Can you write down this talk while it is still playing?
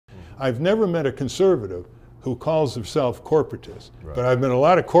I've never met a conservative who calls himself corporatist, right. but I've met a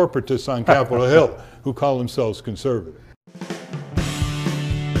lot of corporatists on Capitol Hill who call themselves conservative.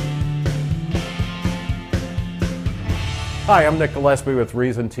 Hi, I'm Nick Gillespie with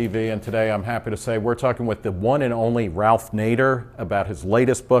Reason TV, and today I'm happy to say we're talking with the one and only Ralph Nader about his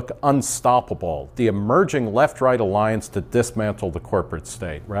latest book, Unstoppable, The Emerging Left-Right Alliance to Dismantle the Corporate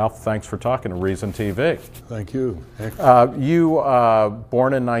State. Ralph, thanks for talking to Reason TV. Thank you. You,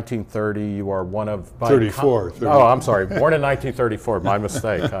 born in 1930, you are one of... 34. Oh, I'm sorry, born in 1934, my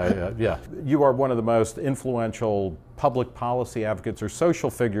mistake. Yeah. You are one of the most influential public policy advocates or social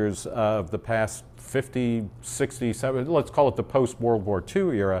figures of the past 50, 60, 70, let's call it the post-World War II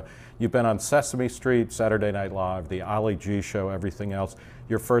era. You've been on Sesame Street, Saturday Night Live, The Ali G Show, everything else.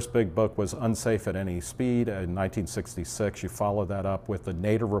 Your first big book was Unsafe at Any Speed in 1966. You followed that up with the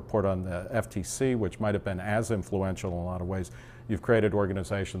Nader report on the FTC, which might have been as influential in a lot of ways. You've created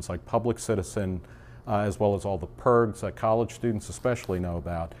organizations like Public Citizen, as well as all the PIRGs that college students especially know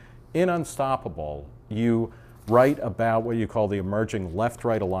about. In Unstoppable, you write about what you call the emerging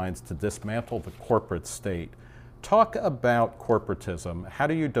left-right alliance to dismantle the corporate state. Talk about corporatism. How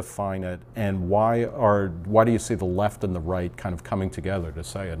do you define it, and why do you see the left and the right kind of coming together to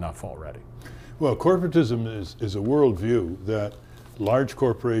say enough already? Well, corporatism is a worldview that large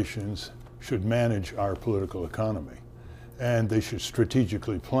corporations should manage our political economy, and they should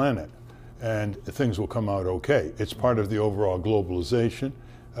strategically plan it, and things will come out okay. It's part of the overall globalization,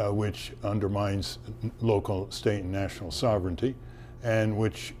 which undermines local, state, and national sovereignty, and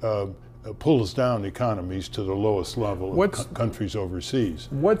which pulls down economies to the lowest level of countries overseas.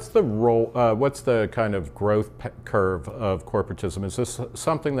 What's the role, what's the kind of growth curve of corporatism? Is this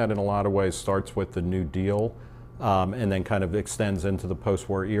something that in a lot of ways starts with the New Deal and then kind of extends into the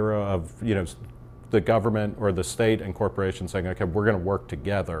post-war era of, you know, the government or the state and corporations saying, okay, we're going to work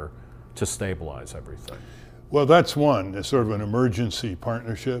together to stabilize everything? Well, that's one, sort of an emergency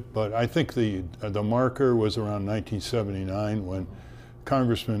partnership, but I think the marker was around 1979 when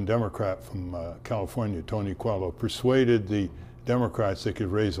Congressman Democrat from California, Tony Coelho, persuaded the Democrats they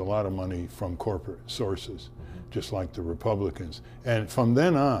could raise a lot of money from corporate sources, just like the Republicans. And from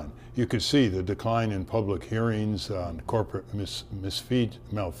then on, you could see the decline in public hearings on corporate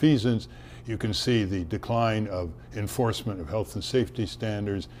malfeasance. You can see the decline of enforcement of health and safety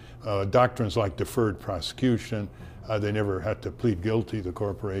standards, doctrines like deferred prosecution. They never had to plead guilty, the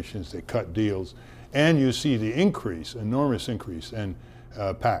corporations. They cut deals. And you see the increase, enormous increase in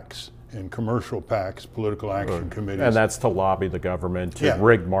PACs, in commercial PACs, political action committees. And that's to lobby the government to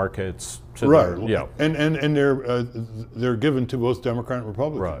rig markets. To right. Their, and they're given to both Democrat and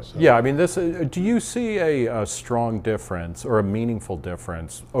Republicans. Right. So. Yeah, I mean, this. Do you see a strong difference or a meaningful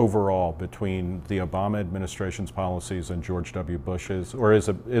difference overall between the Obama administration's policies and George W. Bush's, or is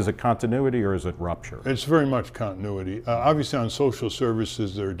it continuity or is it rupture? It's very much continuity. Obviously, on social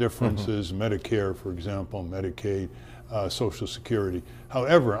services, there are differences. Medicare, for example, Medicaid, Social Security.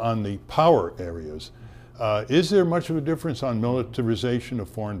 However, on the power areas, is there much of a difference on militarization of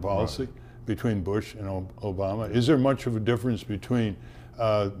foreign policy between Bush and Obama? Is there much of a difference between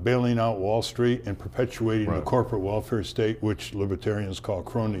bailing out Wall Street and perpetuating the corporate welfare state, which libertarians call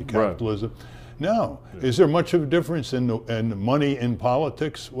crony capitalism? No. Is there much of a difference in money in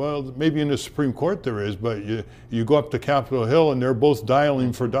politics? Well, maybe in the Supreme Court there is, but you go up to Capitol Hill and they're both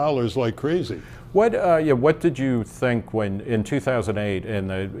dialing for dollars like crazy. What did you think when in 2008,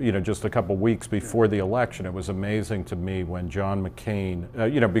 and just a couple weeks before the election, it was amazing to me when John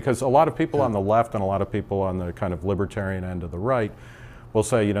McCain, because a lot of people on the left and a lot of people on the kind of libertarian end of the right will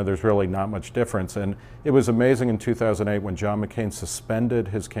say, there's really not much difference. And it was amazing in 2008 when John McCain suspended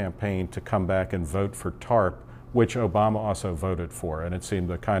his campaign to come back and vote for TARP, which Obama also voted for. And it seemed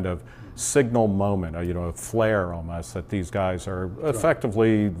a kind of signal moment, a flare almost, that these guys are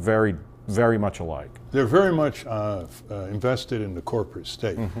effectively very much alike. They're very much invested in the corporate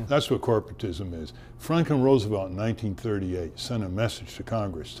state. That's what corporatism is. Franklin Roosevelt in 1938 sent a message to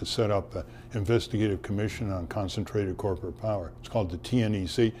Congress to set up an investigative commission on concentrated corporate power. It's called the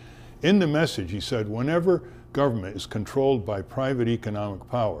TNEC. In the message, he said, whenever government is controlled by private economic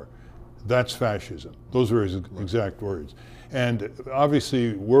power, that's fascism. Those were his exact words. And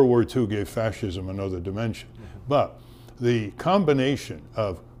obviously, World War II gave fascism another dimension. But the combination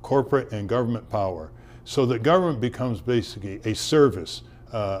of corporate and government power, so that government becomes basically a service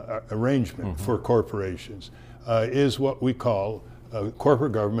arrangement for corporations, is what we call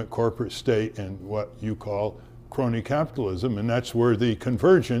corporate government, corporate state, and what you call crony capitalism. And that's where the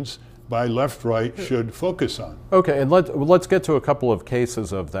convergence by left-right should focus on. Okay, and let's get to a couple of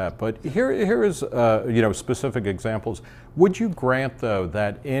cases of that. But here is specific examples. Would you grant, though,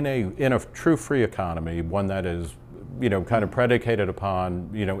 that in a true free economy, one that is kind of predicated upon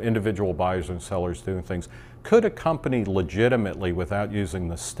individual buyers and sellers doing things, could a company legitimately, without using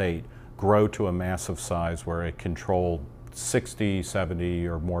the state, grow to a massive size where it controlled 60, 70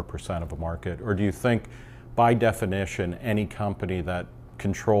 or more % of a market? Or do you think, by definition, any company that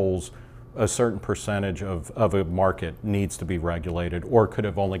controls a certain percentage of a market needs to be regulated, or could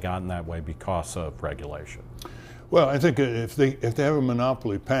have only gotten that way because of regulation? Well, I think if they have a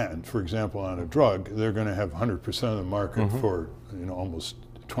monopoly patent, for example, on a drug, they're going to have 100% of the market for almost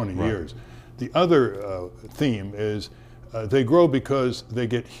 20 years. The other theme is they grow because they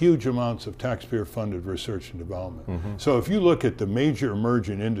get huge amounts of taxpayer-funded research and development. So if you look at the major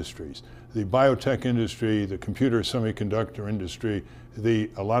emerging industries, the biotech industry, the computer semiconductor industry,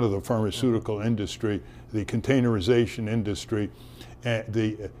 a lot of the pharmaceutical industry, the containerization industry,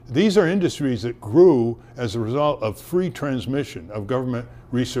 these are industries that grew as a result of free transmission of government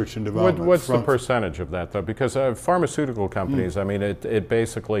research and development. What's the percentage of that, though? Because pharmaceutical companies, I mean, it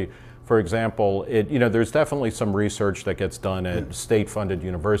basically, for example, there's definitely some research that gets done at state-funded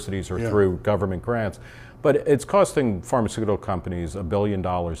universities or through government grants, but it's costing pharmaceutical companies $1 billion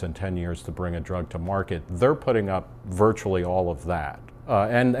in 10 years to bring a drug to market. They're putting up virtually all of that.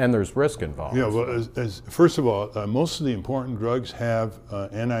 And there's risk involved. Yeah, well, first of all, most of the important drugs have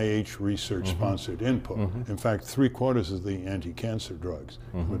NIH research-sponsored input. In fact, 3/4 of the anti-cancer drugs,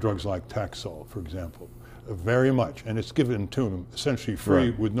 drugs like Taxol, for example, very much, and it's given to them essentially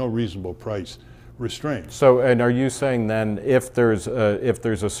free with no reasonable price restraint. So, and are you saying then, if there's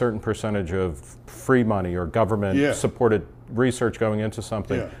a certain percentage of free money or government-supported research going into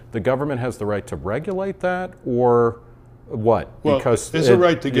something, the government has the right to regulate that, or what? Well, because it's a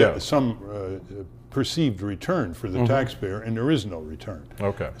right to get some perceived return for the taxpayer, and there is no return.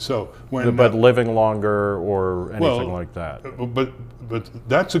 Okay. So but living longer or anything like that. But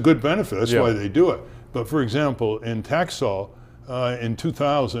that's a good benefit. That's why they do it. But for example, in Taxol, in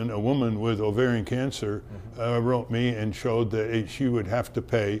 2000, a woman with ovarian cancer wrote me and showed that she would have to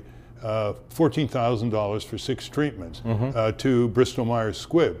pay $14,000 for 6 treatments to Bristol Myers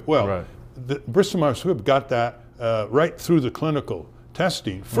Squibb. Well, Bristol Myers Squibb got that right through the clinical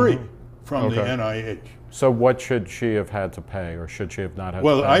testing, free from the NIH. So what should she have had to pay, or should she have not had to pay?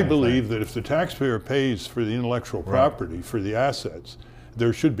 Well, I believe that if the taxpayer pays for the intellectual property, for the assets,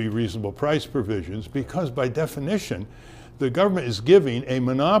 there should be reasonable price provisions, because by definition, the government is giving a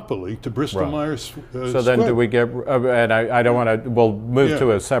monopoly to Bristol Myers Squibb. So then do we get, and I don't want to, we'll move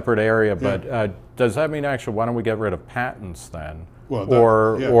to a separate area, but does that mean actually, why don't we get rid of patents then? Well,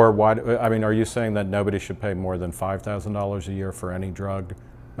 or why, I mean, are you saying that nobody should pay more than $5,000 a year for any drug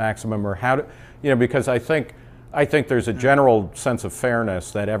maximum, or how do, because I think there's a general sense of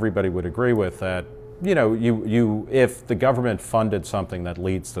fairness that everybody would agree with, that if the government funded something that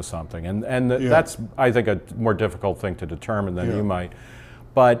leads to something, and that's, I think, a more difficult thing to determine than you might,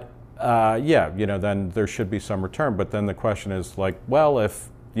 but then there should be some return. But then the question is, like, well, if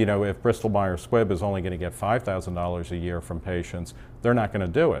Bristol Myers Squibb is only going to get $5,000 a year from patients, they're not going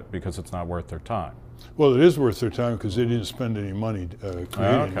to do it because it's not worth their time. Well, it is worth their time because they didn't spend any money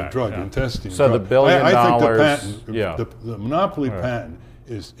creating the drug and testing. So the $1 billion, I think the patent, the monopoly patent,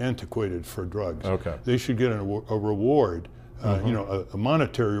 is antiquated for drugs. Okay. They should get a reward, a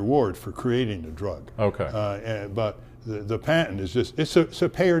monetary reward for creating the drug. Okay. But the patent is just, it's a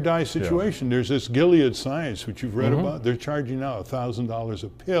pay or die situation. There's this Gilead Science, which you've read about. They're charging now $1,000 a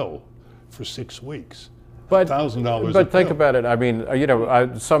pill for 6 weeks. But $1,000 But think about it. I mean,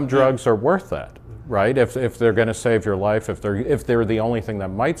 some drugs are worth that, right? If they're going to save your life, if they're the only thing that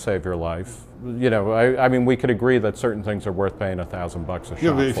might save your life, I mean, we could agree that certain things are worth paying $1,000 a shot.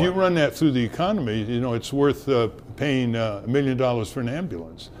 Yeah, but if you run that through the economy, it's worth paying $1 million for an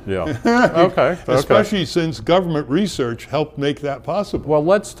ambulance. Yeah. Okay. Especially since government research helped make that possible. Well,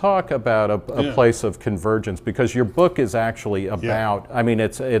 let's talk about a place of convergence, because your book is actually about, I mean,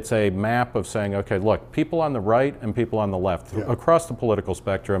 it's a map of saying, okay, look, people on the right and people on the left, across the political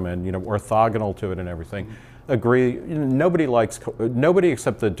spectrum, and orthogonal to it and everything, agree. Nobody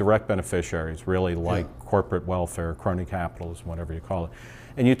except the direct beneficiaries really like corporate welfare, crony capitalism, whatever you call it.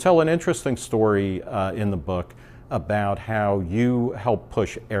 And you tell an interesting story in the book about how you helped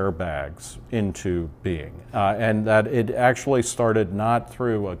push airbags into being, and that it actually started not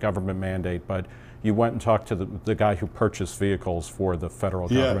through a government mandate, but you went and talked to the guy who purchased vehicles for the federal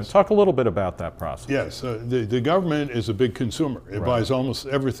government. Yes. Talk a little bit about that process. Yes, the government is a big consumer. It buys almost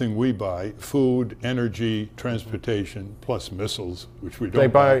everything we buy: food, energy, transportation, plus missiles, which we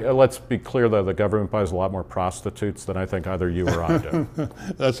don't buy. Let's be clear though, the government buys a lot more prostitutes than I think either you or I do.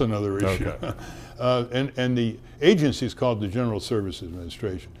 That's another issue. Okay. And the agency is called the General Services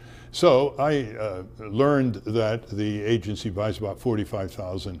Administration. So I learned that the agency buys about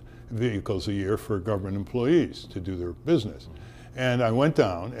 45,000 vehicles a year for government employees to do their business. And I went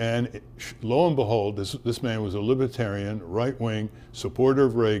down, and lo and behold, this man was a libertarian, right-wing, supporter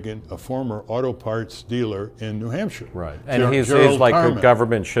of Reagan, a former auto parts dealer in New Hampshire. Right, and he's like, the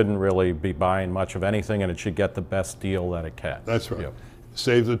government shouldn't really be buying much of anything, and it should get the best deal that it can. That's right. Yep.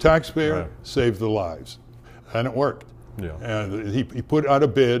 Save the taxpayer, save the lives. And it worked. Yeah. And he put out a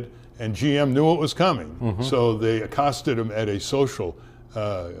bid, and GM knew it was coming, so they accosted him at a social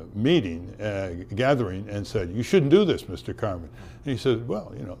meeting, gathering, and said, "You shouldn't do this, Mr. Carmen." And he said,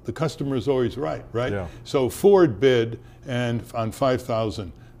 "Well, you know, the customer is always right?" Yeah. So Ford bid and on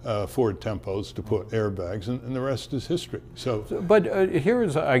 5,000 Ford Tempos to put airbags, and the rest is history. But here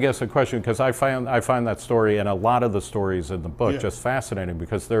is, I guess, a question, because I find that story and a lot of the stories in the book just fascinating,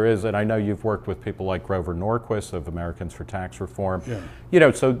 because there is, and I know you've worked with people like Grover Norquist of Americans for Tax Reform. Yeah. You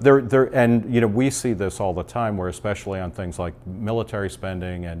know, so and you know, we see this all the time, where especially on things like military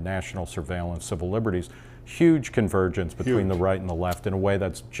spending and national surveillance, civil liberties, huge convergence between the right and the left in a way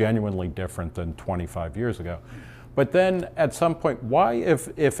that's genuinely different than 25 years ago. But then at some point, why, if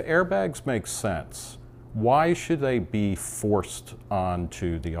airbags make sense, why should they be forced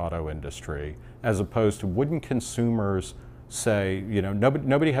onto the auto industry, as opposed to, wouldn't consumers say, you know,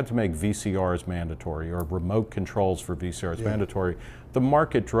 nobody had to make VCRs mandatory or remote controls for VCRs mandatory. The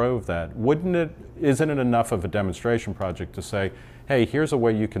market drove that. Isn't it enough of a demonstration project to say, hey, here's a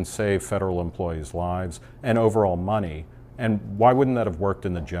way you can save federal employees' lives and overall money, and why wouldn't that have worked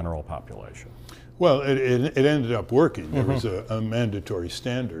in the general population? Well, it ended up working. There was a mandatory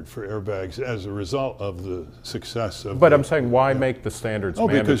standard for airbags as a result of the success of. But I'm saying, why make the standards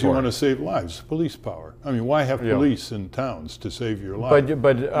mandatory? Because you want to save lives, police power. I mean, why have police in towns to save your life?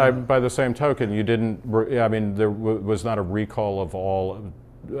 But by the same token, you didn't. I mean, there was not a recall of all.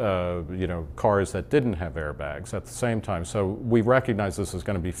 You know, cars that didn't have airbags at the same time. So we recognize this is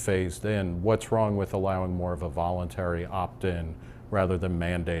going to be phased in. What's wrong with allowing more of a voluntary opt-in rather than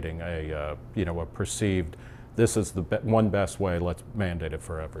mandating a a perceived, this is the one best way, let's mandate it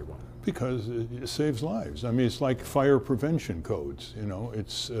for everyone? Because it saves lives. I mean, it's like fire prevention codes. You know,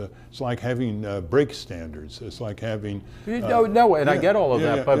 it's like having brake standards. It's like having. I get all of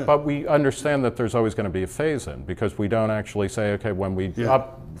that, but we understand that there's always going to be a phase-in, because we don't actually say, okay, when we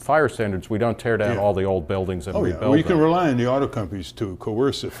up fire standards, we don't tear down all the old buildings and rebuild them. Well, you can rely on the auto companies to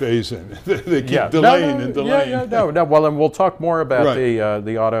coerce a phase-in. They keep delaying and delaying. Well, and we'll talk more about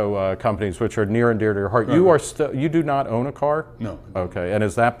the auto companies, which are near and dear to your heart. You do not own a car? No. Okay, and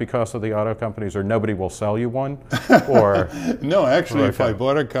is that because of the auto companies, or nobody will sell you one? Or no, actually, if I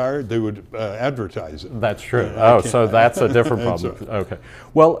bought a car, they would advertise it. That's true. So that's a different problem. Okay.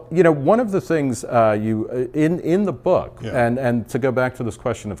 Well, you know, one of the things you in the book, and to go back to this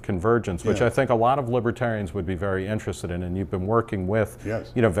question of convergence, which I think a lot of libertarians would be very interested in, and you've been working with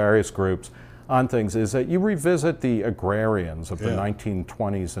various groups on things, is that you revisit the agrarians of the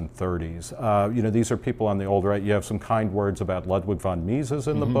 1920s and 30s. You know, these are people on the old right. You have some kind words about Ludwig von Mises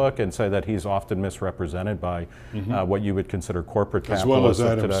in the book, and say that he's often misrepresented by what you would consider corporate capitalists as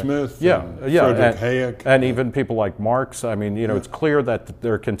well as Adam today. Smith, Friedrich Hayek, and even people like Marx. I mean, you know, it's clear that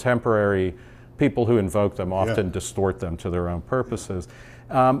their contemporary people who invoke them often distort them to their own purposes.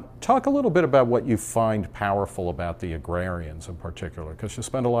 Talk a little bit about what you find powerful about the agrarians in particular, because you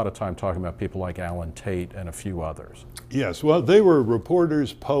spend a lot of time talking about people like Alan Tate and a few others. Yes, well, they were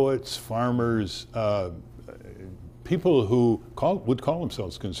reporters, poets, farmers, people who would call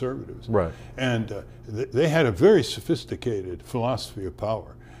themselves conservatives. Right. And they had a very sophisticated philosophy of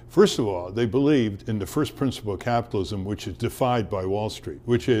power. First of all, they believed in the first principle of capitalism, which is defied by Wall Street,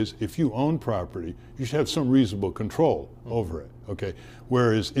 which is, if you own property, you should have some reasonable control over it, okay?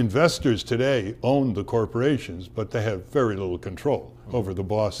 Whereas investors today own the corporations, but they have very little control over the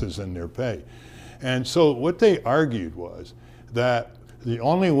bosses and their pay. And so what they argued was that the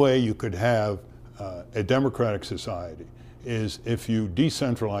only way you could have a democratic society is if you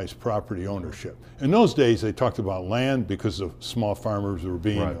decentralize property ownership. In those days, they talked about land because the small farmers were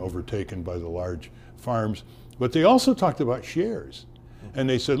being overtaken by the large farms, but they also talked about shares. And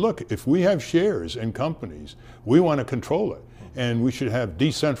they said, look, if we have shares in companies, we want to control it, and we should have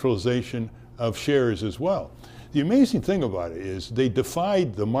decentralization of shares as well. the amazing thing about it is they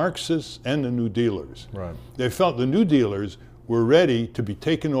defied the Marxists and the New Dealers. Right. They felt the New Dealers were ready to be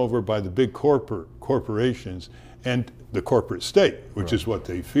taken over by the big corporations and the corporate state, which is what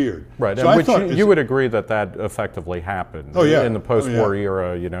they feared. Right, So and I thought you would agree that that effectively happened. Oh, yeah. In the post-war Oh, yeah.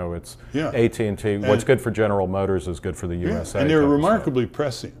 era, you know, it's Yeah. AT&T. What's good for General Motors is good for the USA. and they're type of remarkably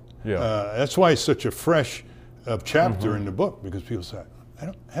prescient. Yeah. That's why it's such a fresh chapter in the book, because people say,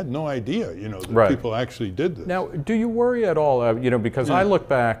 I had no idea, you know, that Right. people actually did this. Now, do you worry at all, you know, because I look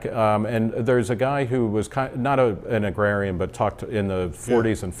back and there's a guy who was not an agrarian, but talked in the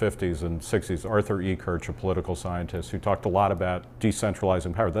 40s and 50s and 60s, Arthur E. Kirch, a political scientist, who talked a lot about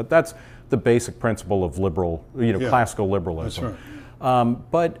decentralizing power. That's the basic principle of liberal, you know, classical liberalism. That's right.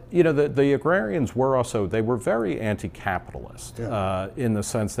 But, you know, the agrarians were also, they were very anti-capitalist in the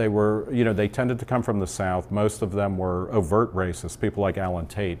sense they were, you know, they tended to come from the South. Most of them were overt racists. People like Alan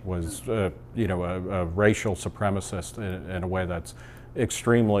Tate was, you know, a racial supremacist in a way that's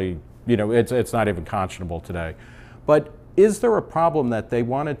extremely, you know, it's not even conscionable today. But is there a problem that they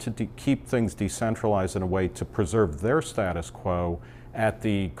wanted to keep things decentralized in a way to preserve their status quo at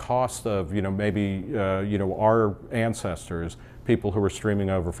the cost of, you know, maybe, you know, our ancestors, people who were streaming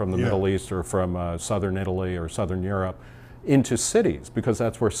over from the Middle East or from southern Italy or southern Europe into cities, because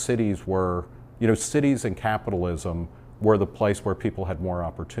that's where cities were, you know, cities and capitalism were the place where people had more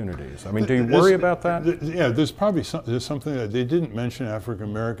opportunities. I mean, do you worry about that? Yeah, there's probably there's something that they didn't mention African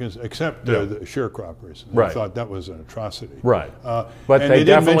Americans, except the sharecroppers. They thought that was an atrocity. Right. But they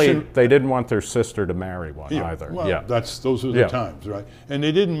didn't want their sister to marry one either. Well, those are the times, right? And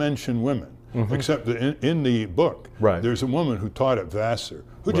they didn't mention women. Except that in the book, there's a woman who taught at Vassar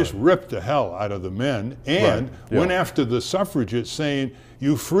who just ripped the hell out of the men and went after the suffragettes saying,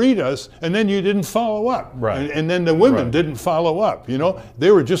 you freed us, and then you didn't follow up. And then the women didn't follow up, you know?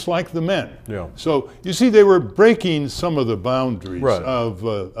 They were just like the men. So, you see, they were breaking some of the boundaries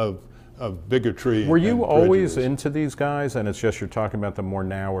of bigotry. Were you always into these guys, and it's just you're talking about them more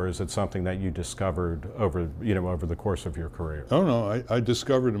now, or is it something that you discovered over, you know, over the course of your career? Oh no, I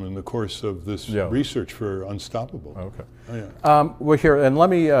discovered them in the course of this research for Unstoppable. Okay. Oh, yeah. Well, here, and let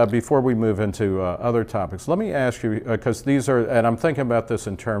me, before we move into other topics, let me ask you, because these are, and I'm thinking about this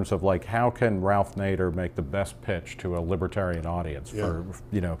in terms of like, how can Ralph Nader make the best pitch to a libertarian audience for,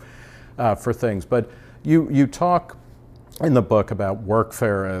 you know, for things? But you talk in the book about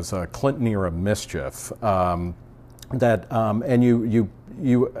workfare as a Clinton-era mischief, and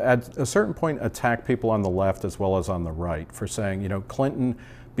you at a certain point attack people on the left as well as on the right for saying, you know, Clinton,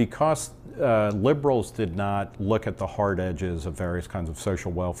 because liberals did not look at the hard edges of various kinds of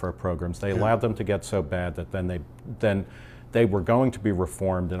social welfare programs, they allowed them to get so bad that then they were going to be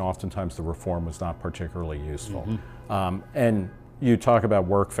reformed, and oftentimes the reform was not particularly useful. And you talk about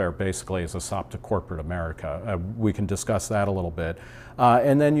workfare basically as a sop to corporate America. We can discuss that a little bit.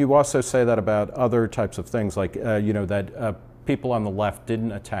 And then you also say that about other types of things, like, you know, that people on the left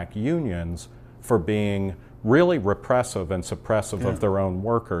didn't attack unions for being really repressive and suppressive of their own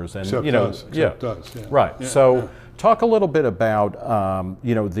workers. And, Except you know, right. Yeah, so talk a little bit about,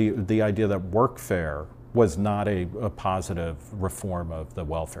 you know, the idea that workfare was not a positive reform of the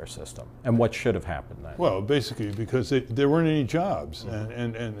welfare system, and what should have happened then? Well, basically because there weren't any jobs,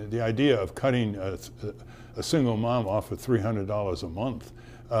 and the idea of cutting a single mom off of $300 a month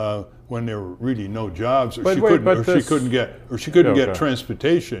when there were really no jobs, or she couldn't get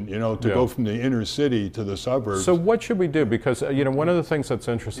transportation, you know, to go from the inner city to the suburbs. So what should we do? Because you know, one of the things that's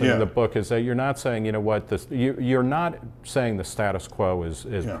interesting in the book is that you're not saying, you know what, you're not saying the status quo is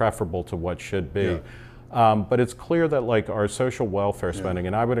preferable to what should be. But it's clear that, like, our social welfare spending,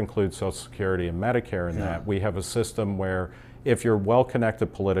 and I would include Social Security and Medicare in that, we have a system where if you're well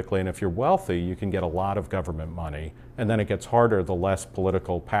connected politically and if you're wealthy, you can get a lot of government money, and then it gets harder the less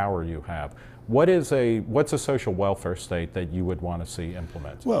political power you have. What's a social welfare state that you would want to see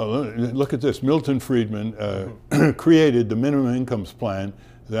implemented? Well, look at this. Milton Friedman created the minimum incomes plan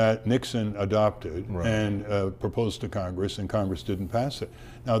that Nixon adopted and proposed to Congress, and Congress didn't pass it.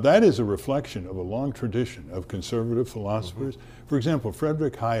 Now, that is a reflection of a long tradition of conservative philosophers. For example,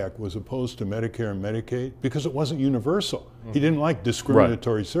 Frederick Hayek was opposed to Medicare and Medicaid because it wasn't universal. He didn't like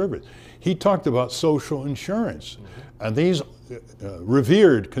discriminatory service. He talked about social insurance. And these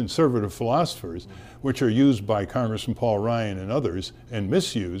revered conservative philosophers, which are used by Congressman Paul Ryan and others and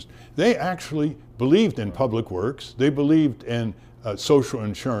misused, they actually believed in public works. They believed in social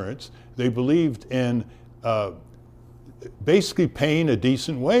insurance. They believed in basically paying a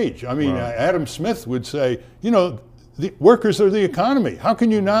decent wage. I mean, Adam Smith would say, you know, the workers are the economy. How can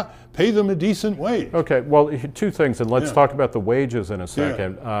you not pay them a decent wage? Okay, well, two things, and let's talk about the wages in a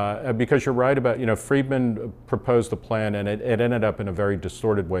second, because you're right about, Friedman proposed a plan, and it ended up in a very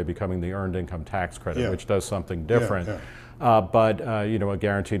distorted way becoming the earned income tax credit, which does something different, but a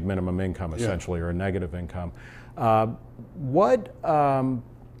guaranteed minimum income, essentially, or a negative income.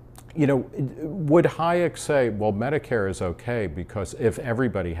 Would Hayek say, well, Medicare is okay because if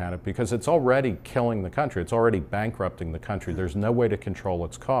everybody had it, because it's already killing the country, it's already bankrupting the country, there's no way to control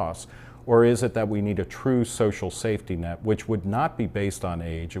its costs? Or is it that we need a true social safety net, which would not be based on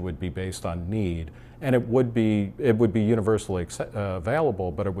age, it would be based on need, and it would be universally available,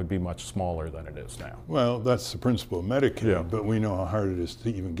 but it would be much smaller than it is now? Well, that's the principle of Medicaid, but we know how hard it is to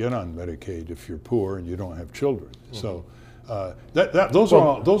even get on Medicaid if you're poor and you don't have children. So. Those are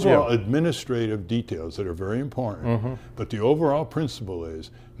all administrative details that are very important, but the overall principle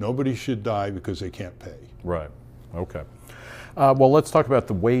is nobody should die because they can't pay. Right. Okay. Well, let's talk about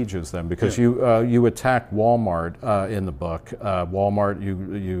the wages then, because you attack Walmart in the book. Walmart,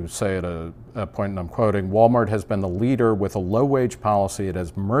 you say at a point, and I'm quoting, Walmart has been the leader with a low-wage policy. It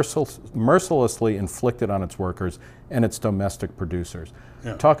has mercilessly inflicted on its workers and its domestic producers.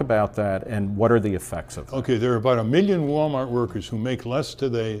 Talk about that, and what are the effects of that? Okay, there are about 1 million Walmart workers who make less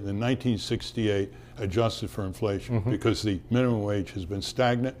today than 1968, adjusted for inflation, because the minimum wage has been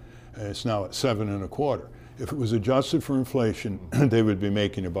stagnant, and it's now at 7.25. If it was adjusted for inflation, they would be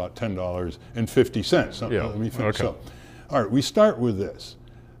making about $10.50. Let me finish. So, all right, we start with this.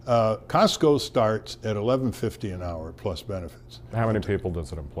 Costco starts at $11.50 an hour plus benefits. How many people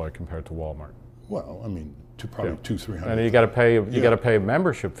does it employ compared to Walmart? Well, I mean, probably 200-300. And you got to pay got to pay a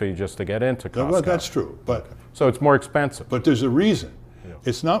membership fee just to get into Costco. Well, that's true, but so it's more expensive. But there's a reason.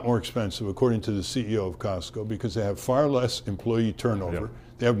 It's not more expensive, according to the CEO of Costco, because they have far less employee turnover.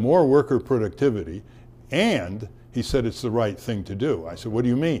 They have more worker productivity, and he said it's the right thing to do. I said, what do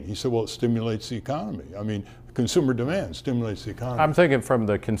you mean? He said, well, it stimulates the economy. I mean, consumer demand stimulates the economy. I'm thinking from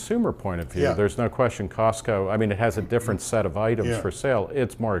the consumer point of view, there's no question Costco, I mean, it has a different set of items for sale.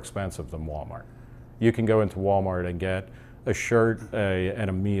 It's more expensive than Walmart. You can go into Walmart and get a shirt and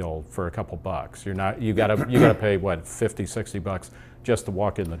a meal for a couple bucks. You gotta pay what, 50, 60 bucks just to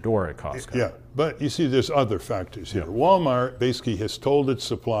walk in the door at Costco. Yeah, but you see, there's other factors here. Walmart basically has told its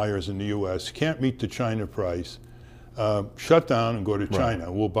suppliers in the U.S., can't meet the China price, shut down and go to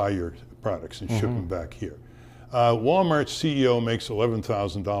China. We'll buy your products and ship them back here. Walmart's CEO makes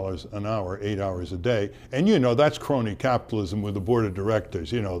 $11,000 an hour, 8 hours a day, and that's crony capitalism with the board of directors.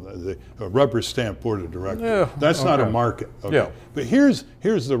 The rubber stamp board of directors. That's not a market. But here's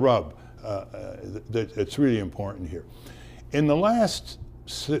the rub that's really important here. In the last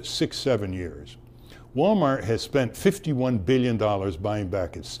 6-7 years, Walmart has spent $51 billion buying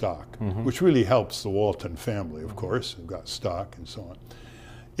back its stock, which really helps the Walton family, of course, who've got stock and so on.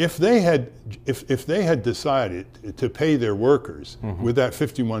 If they had decided to pay their workers with that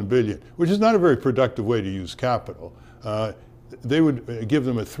 $51 billion, which is not a very productive way to use capital, they would give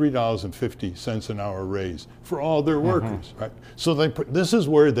them a $3.50 an hour raise for all their workers, right? So this is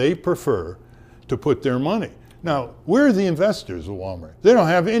where they prefer to put their money. Now, we're the investors of Walmart. They don't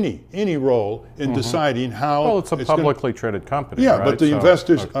have any role in deciding how. Well, it's a publicly traded company. Yeah, right? but the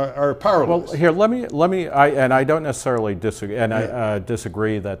investors are powerless. Well, here, let me. I don't necessarily disagree, and I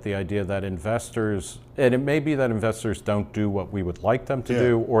disagree that the idea that investors, and it may be that investors don't do what we would like them to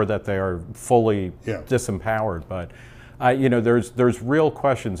do, or that they are fully disempowered, but. There's real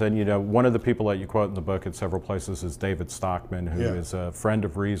questions, and one of the people that you quote in the book at several places is David Stockman, who is a friend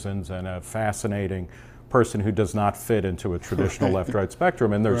of reasons and a fascinating person who does not fit into a traditional left-right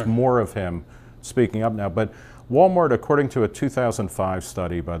spectrum, and there's more of him speaking up now. But Walmart, according to a 2005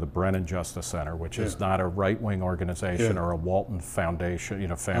 study by the Brennan Justice Center, which is not a right-wing organization or a Walton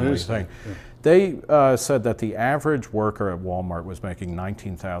Foundation, family thing, they said that the average worker at Walmart was making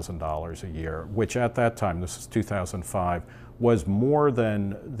 $19,000 a year, which at that time, this is 2005, was more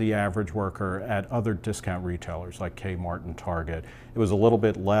than the average worker at other discount retailers like Kmart and Target. It was a little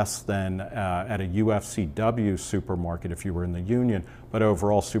bit less than at a UFCW supermarket if you were in the union, but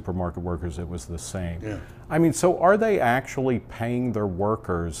overall supermarket workers, it was the same. I mean, so are they actually paying their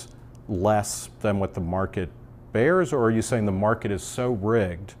workers less than what the market bears, or are you saying the market is so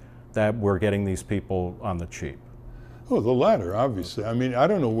rigged that we're getting these people on the cheap? Oh, the latter, obviously. I mean, I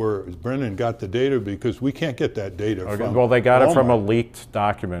don't know where Brennan got the data, because we can't get that data from Well, they got Walmart. it from a leaked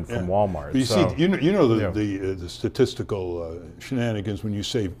document from Walmart. But you see, the statistical shenanigans when you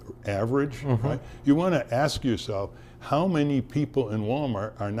say average, right? You want to ask yourself, how many people in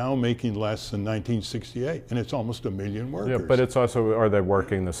Walmart are now making less than 1968? And it's almost 1 million workers. Yeah, but it's also, are they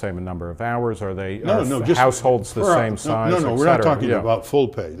working the same number of hours? Are they just households the same size? No, we're not talking about full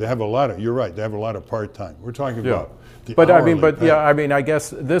pay. They have a lot of, you're right, they have a lot of part-time. We're talking about the hourly pay. I mean, I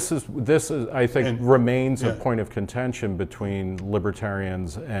guess this is I think remains a point of contention between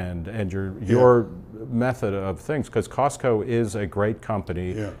libertarians and your method of things, because Costco is a great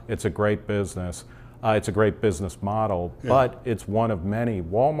company. Yeah. It's a great business. It's a great business model, but it's one of many.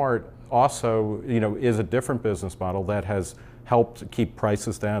 Walmart also, is a different business model that has helped keep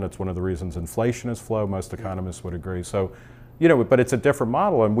prices down. It's one of the reasons inflation is low. Most economists would agree. So, but it's a different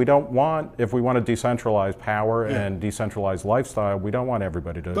model, and we don't want, if we want to decentralize power and decentralize lifestyle, we don't want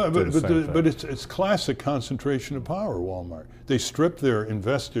everybody to do the same thing. But it's classic concentration of power, Walmart. They strip their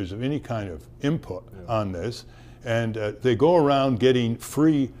investors of any kind of input on this, and they go around getting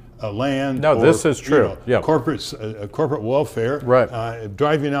free land. No, this is true. Corporate welfare,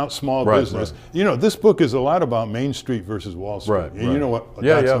 driving out small business. Right. This book is a lot about Main Street versus Wall Street. Right, and you know what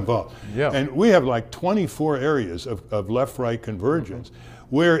that's involved. Yeah. And we have like 24 areas of left-right convergence,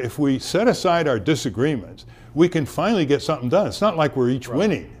 where if we set aside our disagreements, we can finally get something done. It's not like we're each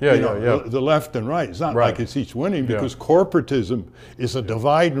winning. The left and right. It's not like it's each winning, because corporatism is a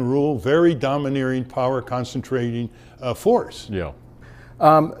divide and rule, very domineering, power concentrating force. Yeah.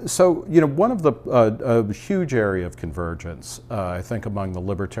 So, one of the a huge area of convergence, I think, among the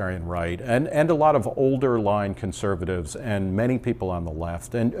libertarian right and a lot of older line conservatives and many people on the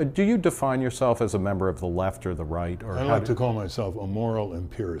left. And do you define yourself as a member of the left or the right? Or I like to call myself a moral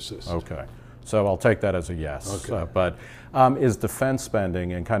empiricist. Okay. So I'll take that as a yes. Okay. But is defense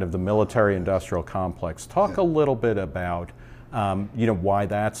spending and kind of the military-industrial complex, talk a little bit about why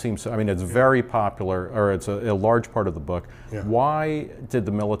that seems, it's very popular, or it's a large part of the book. Yeah. Why did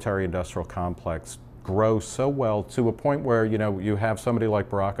the military-industrial complex grow so well to a point where, you have somebody like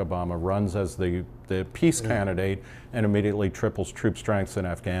Barack Obama runs as the peace candidate and immediately triples troop strengths in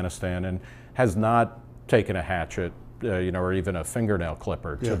Afghanistan and has not taken a hatchet, or even a fingernail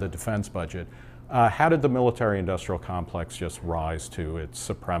clipper to the defense budget? How did the military-industrial complex just rise to its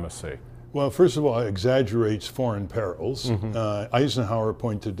supremacy? Well, first of all, it exaggerates foreign perils. Eisenhower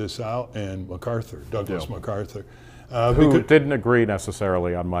pointed this out, and MacArthur, Douglas MacArthur. Who didn't agree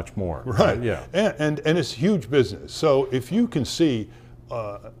necessarily on much more. Right, yeah. And it's huge business. So if you can see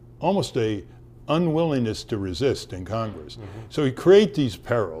almost a unwillingness to resist in Congress. So you create these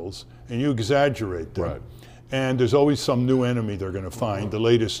perils, and you exaggerate them. Right. And there's always some new enemy they're going to find. The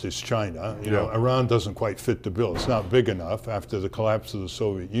latest is China. Iran doesn't quite fit the bill. It's not big enough after the collapse of the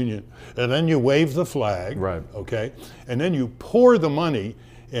Soviet Union. And then you wave the flag, okay? And then you pour the money,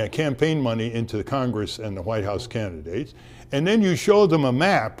 campaign money, into the Congress and the White House candidates. And then you show them a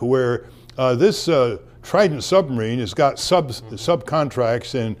map where this Trident submarine has got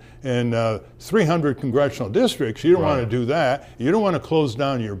subcontracts in 300 congressional districts. You don't want to do that. You don't want to close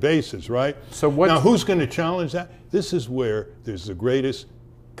down your bases, right? So now, who's going to challenge that? This is where there's the greatest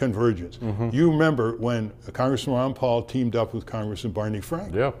convergence. You remember when Congressman Ron Paul teamed up with Congressman Barney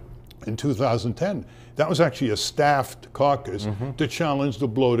Frank in 2010. That was actually a staffed caucus to challenge the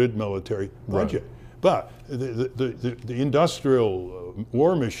bloated military budget. But the industrial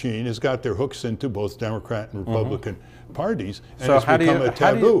war machine has got their hooks into both Democrat and Republican parties, and so it's become a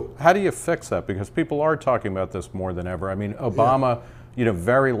taboo. How do you fix that? Because people are talking about this more than ever. I mean, Obama,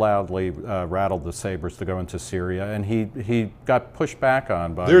 very loudly rattled the sabers to go into Syria, and he got pushed back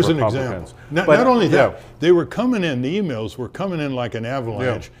on by There's Republicans. an example. Not only that, they were coming in, the emails were coming in like an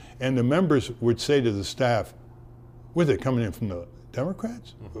avalanche, and the members would say to the staff, were they coming in from the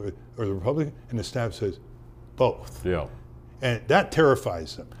Democrats or the Republicans? And the staff says, both. Yeah. And that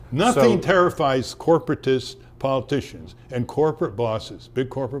terrifies them. Nothing terrifies corporatist politicians and corporate bosses, big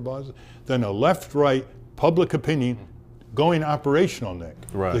corporate bosses, than a left-right public opinion going operational, Nick.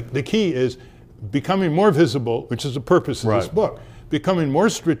 Right. The key is becoming more visible, which is the purpose of this book, becoming more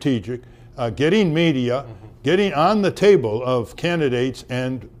strategic, getting media, getting on the table of candidates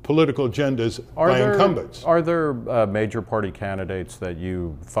and political agendas by incumbents. Are there major party candidates that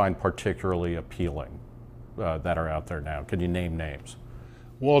you find particularly appealing that are out there now? Can you name names?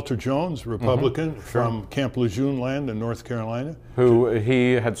 Walter Jones, Republican from Camp Lejeune land in North Carolina. Who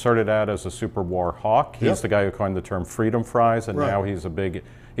he had started out as a super war hawk. He's the guy who coined the term freedom fries, and now he's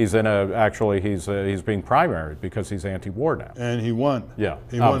he's being primaried because he's anti-war now. And he won. Yeah.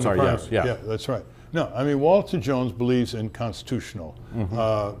 He won the sorry, primary. yeah, that's right. No, I mean, Walter Jones believes in constitutional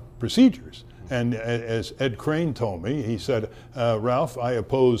procedures. And as Ed Crane told me, he said, Ralph, I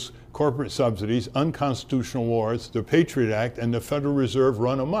oppose corporate subsidies, unconstitutional wars, the Patriot Act, and the Federal Reserve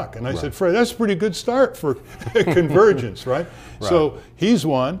run amok. And I said, Fred, that's a pretty good start for convergence, right? So he's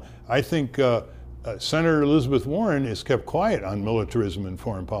one. I think Senator Elizabeth Warren is kept quiet on militarism and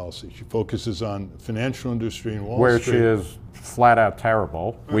foreign policy. She focuses on financial industry and Wall Street. Where she is flat out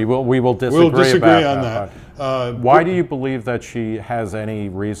terrible. We will disagree about that. Why do you believe that she has any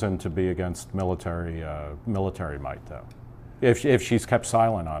reason to be against military might, though? If she's kept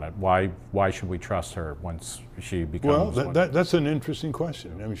silent on it, why should we trust her once she becomes? Well, that's an interesting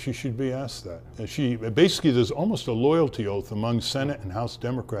question. I mean, she should be asked that. She basically, there's almost a loyalty oath among Senate and House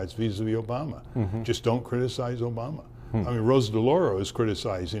Democrats vis-a-vis Obama. Just don't criticize Obama. I mean, Rose DeLauro is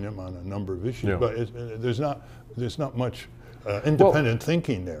criticizing him on a number of issues, but there's not much independent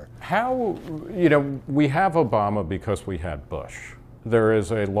thinking there. How, we have Obama because we had Bush. There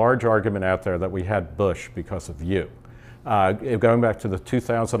is a large argument out there that we had Bush because of you. Going back to the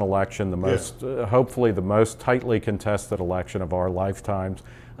 2000 election, the most, hopefully the most tightly contested election of our lifetimes,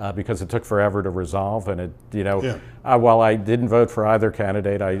 because it took forever to resolve, and it, while I didn't vote for either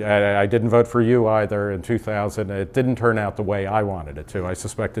candidate, I didn't vote for you either in 2000. It didn't turn out the way I wanted it to. I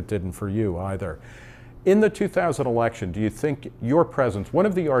suspect it didn't for you either. In the 2000 election, do you think your presence, one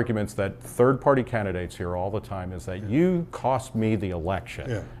of the arguments that third-party candidates hear all the time is that you cost me the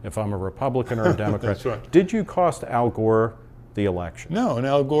election, if I'm a Republican or a Democrat. That's right. Did you cost Al Gore the election? No, and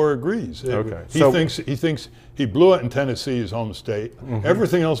Al Gore agrees. Okay. He thinks he blew it in Tennessee, his home state.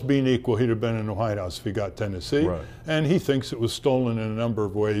 Everything else being equal, he'd have been in the White House if he got Tennessee. And he thinks it was stolen in a number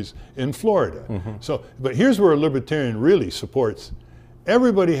of ways in Florida. So, but here's where a libertarian really supports.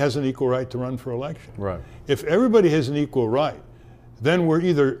 Everybody has an equal right to run for election. If everybody has an equal right, then we're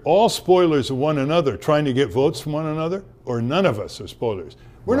either all spoilers of one another trying to get votes from one another, or none of us are spoilers.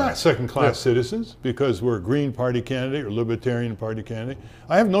 We're not second-class citizens because we're a Green Party candidate or Libertarian Party candidate.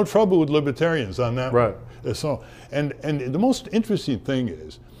 I have no trouble with libertarians on that one. So, and the most interesting thing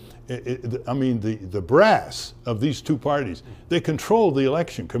is, I mean, the brass of these two parties, they control the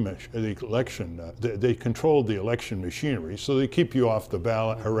election commission, they control the election machinery, so they keep you off the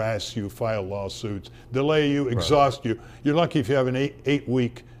ballot, harass you, file lawsuits, delay you, exhaust you. You're lucky if you have an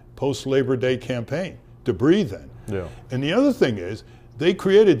eight-week post-Labor Day campaign to breathe in. And the other thing is, they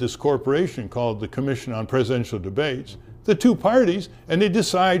created this corporation called the Commission on Presidential Debates, the two parties, and they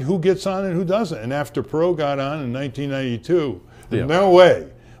decide who gets on and who doesn't. And after Perot got on in 1992, no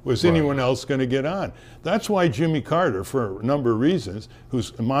way was anyone else going to get on. That's why Jimmy Carter, for a number of reasons,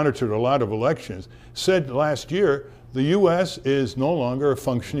 who's monitored a lot of elections, said last year, the U.S. is no longer a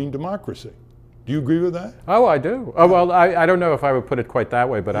functioning democracy. Do you agree with that? Oh, I do. Oh, well, I don't know if I would put it quite that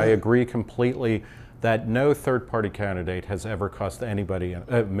way, but I agree completely that no third-party candidate has ever cost anybody,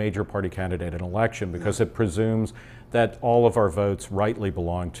 a major party candidate, an election, because it presumes that all of our votes rightly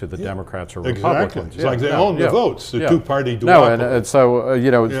belong to the Democrats or Republicans. It's like they own the votes, the two-party duopoly. No, and so,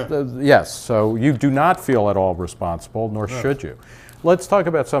 yes, so you do not feel at all responsible, nor should you. Let's talk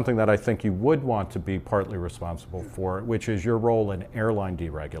about something that I think you would want to be partly responsible for, which is your role in airline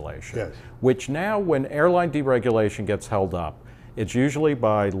deregulation, which now, when airline deregulation gets held up, it's usually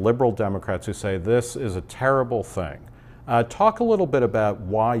by liberal Democrats who say this is a terrible thing. Talk a little bit about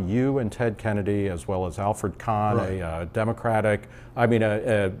why you and Ted Kennedy, as well as Alfred Kahn, a Democratic,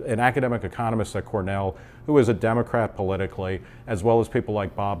 an academic economist at Cornell, who is a Democrat politically, as well as people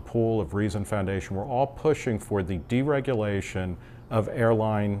like Bob Poole of Reason Foundation, were all pushing for the deregulation of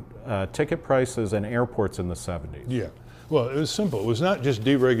airline ticket prices and airports in the 70s. Well, it was simple. It was not just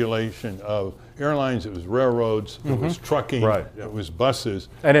deregulation of airlines, it was railroads, it was trucking, it was buses.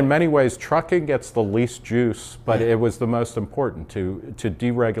 And in many ways, trucking gets the least juice, but it was the most important to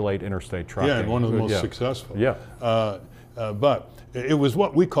deregulate interstate trucking. And one of the most successful. But it was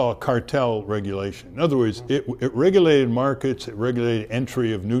what we call cartel regulation. In other words, it regulated markets, it regulated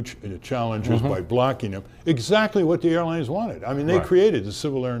entry of new challengers by blocking them. Exactly what the airlines wanted. I mean, they created the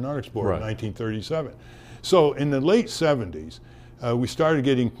Civil Aeronautics Board in 1937. So in the late 70s, we started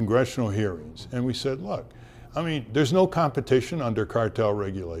getting congressional hearings, and we said, look, I mean, there's no competition under cartel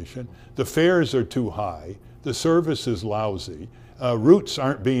regulation. The fares are too high. The service is lousy. Routes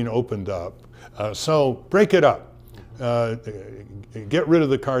aren't being opened up. So break it up. Get rid of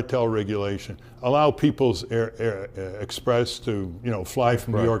the cartel regulation. Allow People's Express to, fly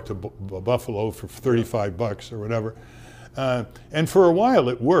from New York to Buffalo for $35 or whatever. And for a while,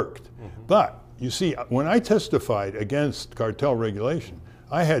 it worked. But you see, when I testified against cartel regulation,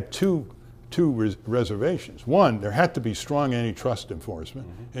 I had two reservations. One, there had to be strong antitrust enforcement,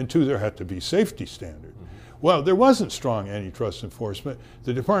 and two, there had to be safety standards. Well, there wasn't strong antitrust enforcement.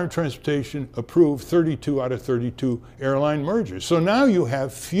 The Department of Transportation approved 32 out of 32 airline mergers. So now you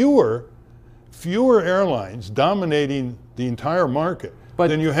have fewer airlines dominating the entire market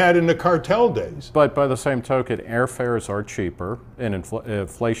than you had in the cartel days. But by the same token, airfares are cheaper in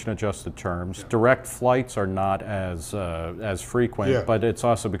inflation-adjusted terms. Yeah. Direct flights are not as frequent, but it's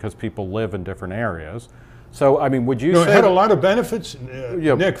also because people live in different areas. So, I mean, would you say... it had a lot of benefits,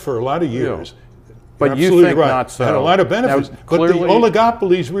 Nick, for a lot of years. But you think not so. It had a lot of benefits, but the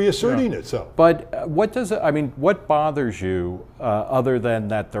oligopoly is reasserting itself. But what does it, I mean, what bothers you other than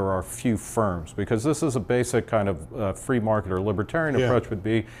that there are few firms? Because this is a basic kind of free market or libertarian approach would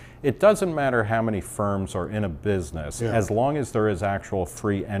be, it doesn't matter how many firms are in a business as long as there is actual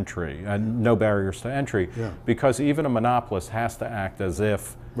free entry and no barriers to entry, because even a monopolist has to act as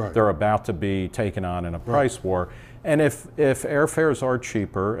if they're about to be taken on in a price war. And if airfares are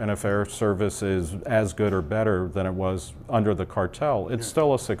cheaper and if air service is as good or better than it was under the cartel, it's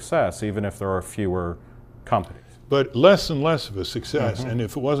still a success, even if there are fewer companies. But less and less of a success, and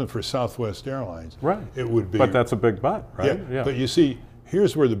if it wasn't for Southwest Airlines, it would be. But that's a big but, right? Yeah. But you see,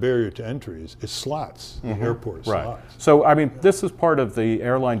 here's where the barrier to entry is. It's slots, airport slots. So, I mean, this is part of the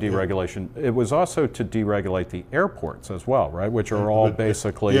airline deregulation. It was also to deregulate the airports as well, right? Which are all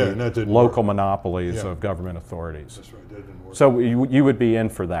basically local monopolies of government authorities. That's right, that didn't work. So you would be in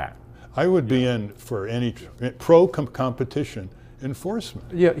for that? I would be in for any pro-competition enforcement.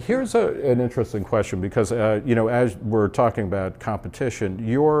 Yeah, here's an interesting question because, you know, as we're talking about competition,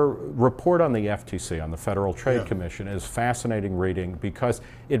 your report on the FTC, on the Federal Trade Commission, is fascinating reading because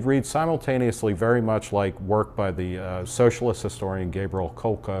it reads simultaneously very much like work by the socialist historian Gabriel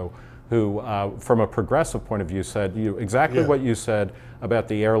Kolko, who, from a progressive point of view, said exactly what you said about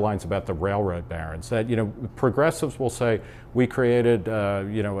the airlines, about the railroad barons. That progressives will say we created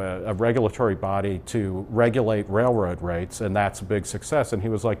a regulatory body to regulate railroad rates, and that's a big success. And he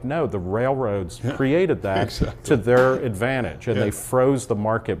was like, no, the railroads created that to their advantage, and they froze the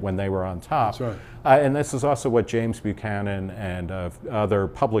market when they were on top. That's right. And this is also what James Buchanan and other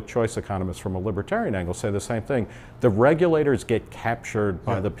public choice economists from a libertarian angle say the same thing. The regulators get captured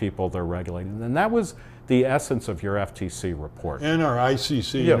by the people they're regulating. And that was the essence of your FTC report. And our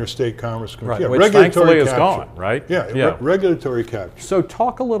ICC, Interstate Commerce Commission. Which thankfully is gone, right? Regulatory capture. So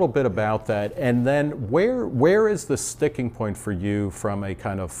talk a little bit about that, and then where is the sticking point for you from a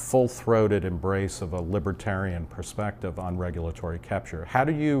kind of full-throated embrace of a libertarian perspective on regulatory capture? How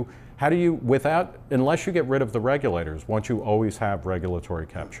do you, unless you get rid of the regulators, won't you always have regulatory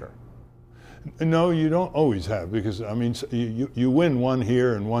capture? No, you don't always have, because I mean, you win one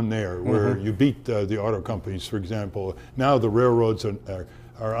here and one there, where you beat the auto companies, for example. Now the railroads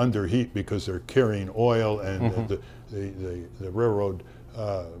are under heat because they're carrying oil, and the railroad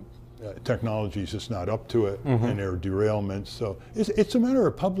technology is just not up to it, and there are derailments. So it's a matter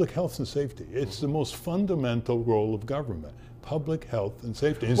of public health and safety. It's the most fundamental role of government: public health and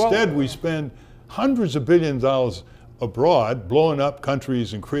safety. Instead, we spend hundreds of billions of dollars abroad, blowing up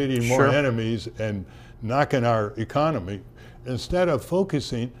countries and creating more enemies and knocking our economy, instead of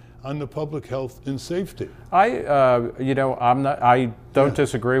focusing on the public health and safety. I don't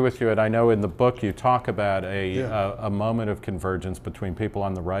disagree with you, and I know in the book you talk about a moment of convergence between people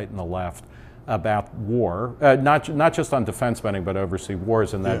on the right and the left about war, not just on defense spending, but overseas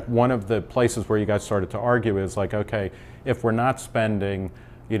wars, and that one of the places where you guys started to argue is like, okay, if we're not spending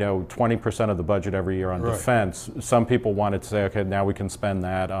 20% of the budget every year on defense, some people wanted to say, okay, now we can spend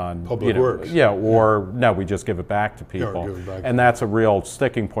that on public works. No, we just give it back to people. And that's a real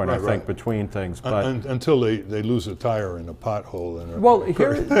sticking point, I think, between things. But until they lose a tire in a pothole.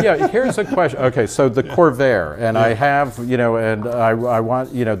 Here's a question. Okay, so the Corvair, and I have, and I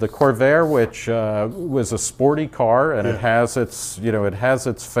want, the Corvair, which was a sporty car, and it has its, it has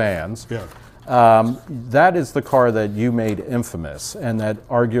its fans. That is the car that you made infamous, and that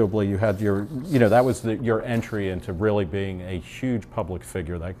arguably you had your, that was your entry into really being a huge public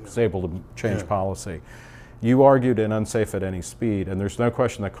figure that was able to change policy. You argued in Unsafe at Any Speed, and there's no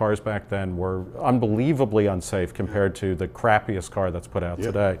question that cars back then were unbelievably unsafe compared to the crappiest car that's put out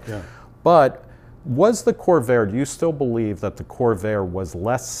today. But was the Corvair, do you still believe that the Corvair was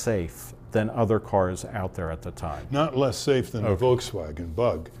less safe than other cars out there at the time? Not less safe than the Volkswagen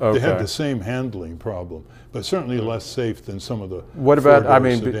Bug. They had the same handling problem, but certainly less safe than some of the What about,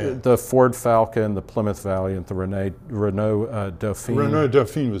 the Ford Falcon, the Plymouth Valiant, the Renault Dauphine? Renault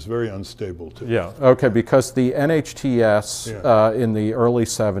Dauphine was very unstable too. Because the NHTS in the early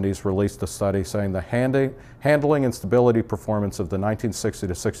 70s released a study saying the handling and stability performance of the 1960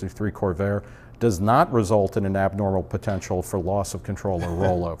 to 63 Corvair does not result in an abnormal potential for loss of control or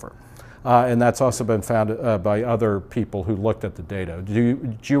rollover. And that's also been found by other people who looked at the data.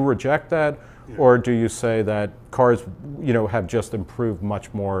 Do you reject that, or do you say that cars, have just improved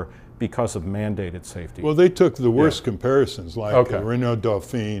much more because of mandated safety? Well, they took the worst comparisons, like Okay. Renault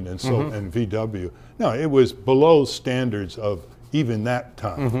Dauphine and and VW. No, it was below standards of even that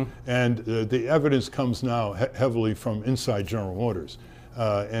time. And the evidence comes now heavily from inside General Motors.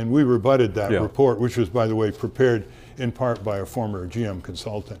 And we rebutted that report, which was, by the way, prepared in part by a former GM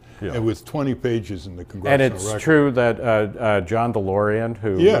consultant, and with 20 pages in the congressional And it's record. true that John DeLorean,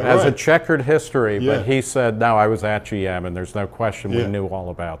 who has a checkered history, but he said, no, I was at GM, and there's no question we knew all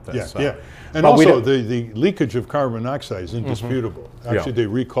about this. And also, the leakage of carbon monoxide is indisputable. Actually, they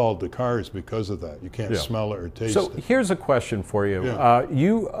recalled the cars because of that. You can't smell it or taste it. So here's a question for you.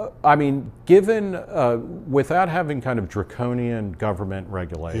 I mean, given, without having kind of draconian government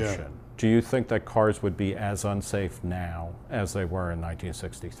regulation, do you think that cars would be as unsafe now as they were in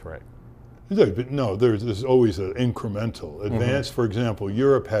 1963? No, there's always an incremental advance. For example,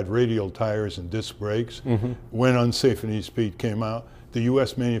 Europe had radial tires and disc brakes when unsafe and e-speed came out. The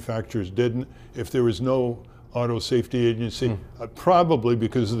U.S. manufacturers didn't. If there was no auto safety agency, probably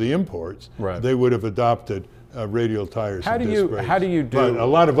because of the imports, they would have adopted radial tires and disc brakes. How do you do? But a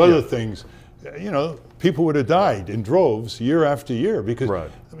lot of other things, people would have died in droves year after year because,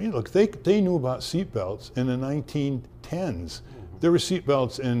 I mean, look, they knew about seatbelts in the 1910s. There were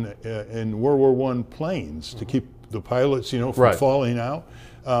seatbelts in World War I planes to keep the pilots, from falling out.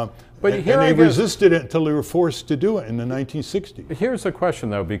 But and they resisted it until they were forced to do it in the 1960s. Here's the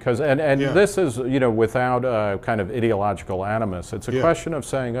question, though, because this is without kind of ideological animus. It's a question of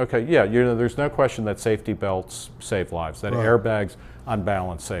saying, okay, there's no question that safety belts save lives, that airbags on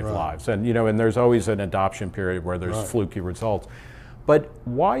balance save lives, and and there's always an adoption period where there's fluky results. But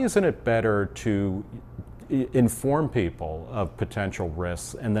why isn't it better to inform people of potential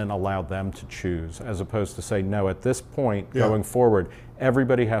risks and then allow them to choose, as opposed to say, no, at this point going forward,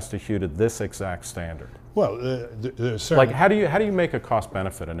 everybody has to hew to this exact standard? Well, like how do you make a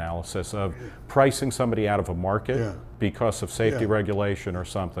cost-benefit analysis of pricing somebody out of a market because of safety regulation or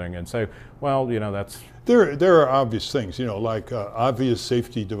something, and say, well, that's there are obvious things, like obvious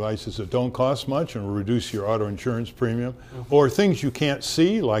safety devices that don't cost much and reduce your auto insurance premium, or things you can't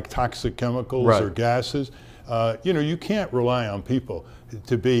see, like toxic chemicals or gases. You can't rely on people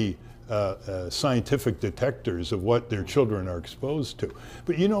to be scientific detectors of what their children are exposed to.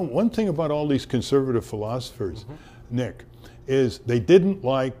 But one thing about all these conservative philosophers, Nick, is they didn't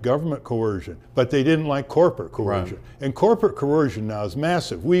like government coercion, but they didn't like corporate coercion. And corporate coercion now is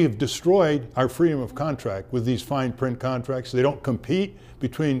massive. We have destroyed our freedom of contract with these fine print contracts. They don't compete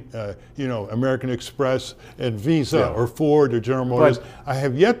between American Express and Visa or Ford or General Motors. I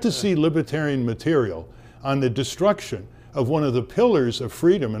have yet to see libertarian material on the destruction of one of the pillars of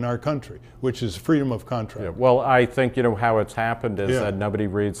freedom in our country, which is freedom of contract. Well, I think how it's happened is that nobody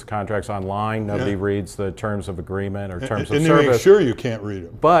reads contracts online, nobody reads the terms of agreement or terms of service. And they make sure you can't read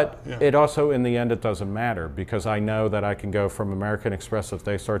them. But it also, in the end, it doesn't matter, because I know that I can go from American Express. If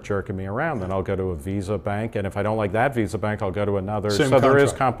they start jerking me around, then I'll go to a Visa bank, and if I don't like that Visa bank, I'll go to another. There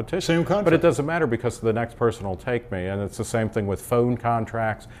is competition. Same contract. But it doesn't matter, because the next person will take me, and it's the same thing with phone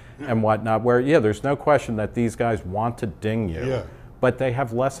contracts and whatnot, where there's no question that these guys want to ding you, but they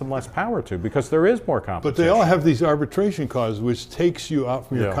have less and less power to, because there is more competition. But they all have these arbitration clauses, which takes you out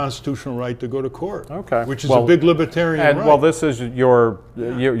from your constitutional right to go to court, which is a big libertarian right. Well, this is your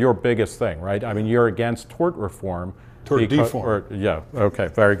biggest thing, right? I mean, you're against tort reform. Tort deform. Okay,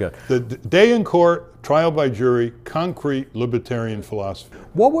 very good. The day in court, trial by jury, concrete libertarian philosophy.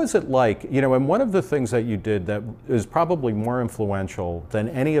 What was it like, and one of the things that you did that is probably more influential than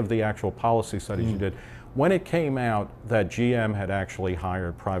any of the actual policy studies you did, when it came out that GM had actually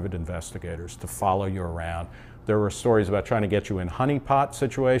hired private investigators to follow you around, there were stories about trying to get you in honeypot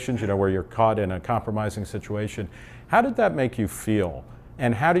situations, where you're caught in a compromising situation. How did that make you feel?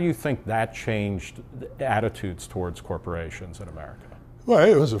 And how do you think that changed attitudes towards corporations in America? Well,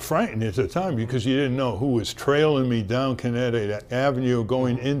 it was frightening at the time, because you didn't know who was trailing me down Connecticut Avenue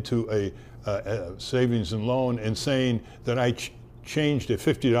going into a savings and loan and saying that I changed a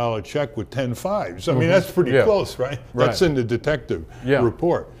 $50 check with 10 fives. I mean, that's pretty close, right? That's in the detective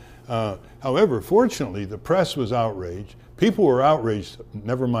report. However, fortunately, the press was outraged. People were outraged,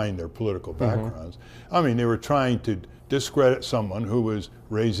 never mind their political backgrounds. I mean, they were trying to discredit someone who was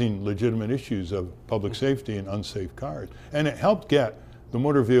raising legitimate issues of public safety and unsafe cars. And it helped get the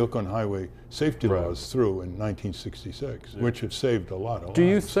motor vehicle and highway safety laws through in 1966, which have saved a lot of lives. Do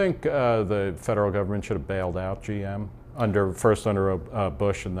you think the federal government should have bailed out GM, first under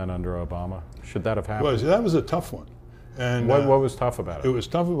Bush and then under Obama? Should that have happened? Well, that was a tough one. And what was tough about it? It was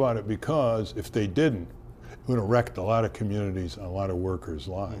tough about it because if they didn't, it would have wrecked a lot of communities and a lot of workers'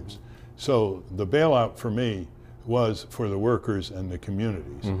 lives. So the bailout for me was for the workers and the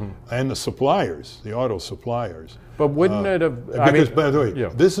communities and the suppliers, the auto suppliers. But wouldn't it have? Because, by the way,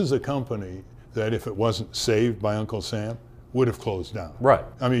 this is a company that if it wasn't saved by Uncle Sam, would have closed down. Right.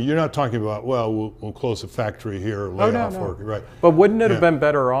 I mean, you're not talking about, well, we'll close a factory here, or lay off workers, right? But wouldn't it have been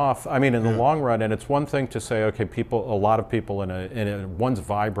better off? I mean, in the long run, and it's one thing to say, okay, a lot of people in a once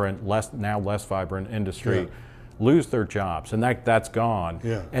vibrant, now less vibrant industry lose their jobs, and that's gone.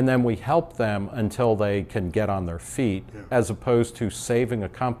 And then we help them until they can get on their feet, as opposed to saving a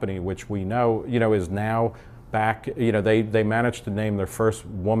company which we know, is now back. They managed to name their first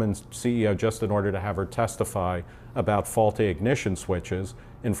woman CEO just in order to have her testify about faulty ignition switches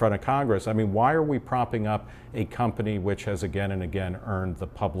in front of Congress. I mean, why are we propping up a company which has again and again earned the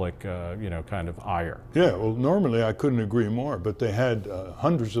public, kind of ire? Yeah, well, normally I couldn't agree more, but they had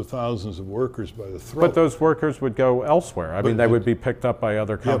hundreds of thousands of workers by the throat. But those workers would go elsewhere. I mean, they would be picked up by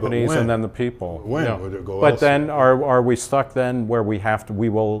other companies, and then the people. When would it go But elsewhere? then are we stuck then where we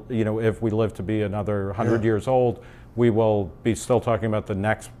will, if we live to be another 100 years old, we will be still talking about the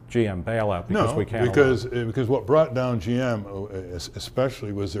next GM bailout because we can't. Because what brought down GM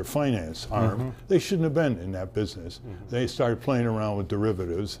especially was their finance arm. They shouldn't have been in that business. They started playing around with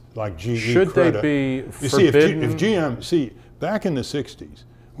derivatives like GE. Should credit. they be You forbidden? see, if GM, back in the 60s,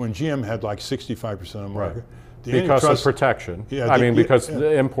 when GM had like 65% of the market, because of protection. Because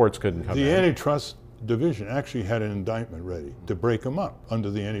the imports couldn't come in. The antitrust division actually had an indictment ready to break them up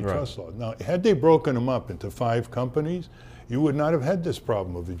under the antitrust law. Now, had they broken them up into 5 companies, you would not have had this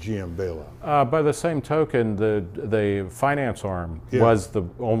problem of the GM bailout. By the same token, the finance arm was the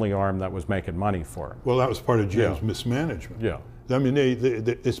only arm that was making money for it. Well, that was part of GM's mismanagement. I mean,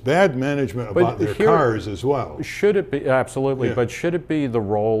 it's bad management about their cars as well. Should it be, absolutely, but should it be the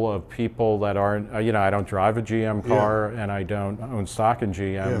role of people that aren't, I don't drive a GM car and I don't own stock in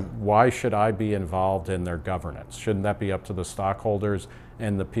GM, why should I be involved in their governance? Shouldn't that be up to the stockholders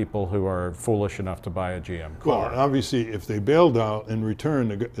and the people who are foolish enough to buy a GM car? Well, obviously, if they bailed out, in return,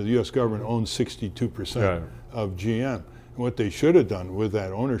 the U.S. government owns 62% of GM. And what they should have done with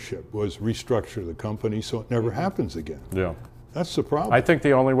that ownership was restructure the company so it never happens again. That's the problem. I think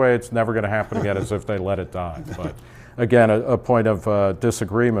the only way it's never going to happen again is if they let it die. But again, a point of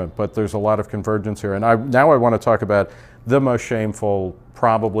disagreement, but there's a lot of convergence here. And now I want to talk about the most shameful,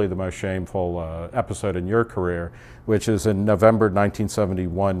 probably the most shameful episode in your career, which is in November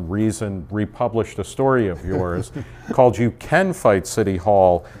 1971, Reason republished a story of yours called You Can Fight City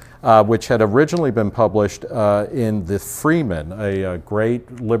Hall, which had originally been published in the Freeman, a great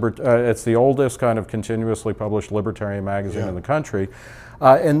it's the oldest kind of continuously published libertarian magazine in the country.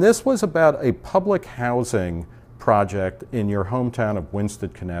 And this was about a public housing project in your hometown of Winston,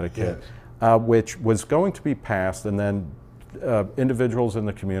 Connecticut, which was going to be passed, and then individuals in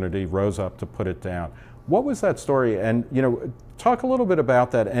the community rose up to put it down. What was that story? And talk a little bit about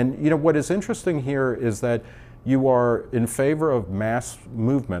that. And what is interesting here is that you are in favor of mass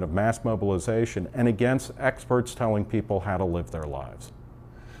movement, of mass mobilization, and against experts telling people how to live their lives.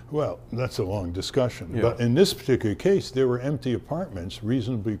 Well, that's a long discussion. But in this particular case, there were empty apartments,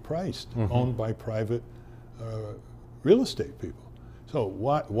 reasonably priced, owned by private real estate people. So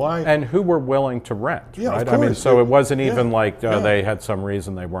why? And who were willing to rent, right? Of course. I mean, so it wasn't even like they had some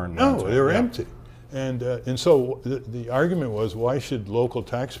reason they weren't renting. No, they were empty. And so the argument was, why should local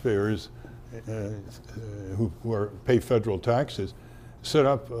taxpayers who pay federal taxes set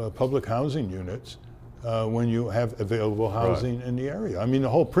up public housing units when you have available housing in the area? I mean, the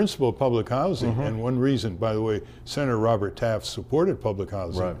whole principle of public housing, and one reason, by the way, Senator Robert Taft supported public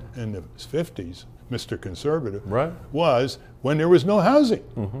housing in the 50s, Mr. Conservative, was when there was no housing.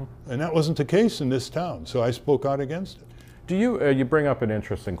 And that wasn't the case in this town, so I spoke out against it. Do you bring up an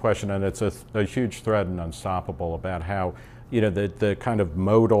interesting question, and it's a huge thread in Unstoppable about how the kind of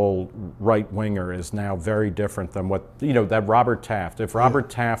modal right-winger is now very different than what, that Robert Taft, if Robert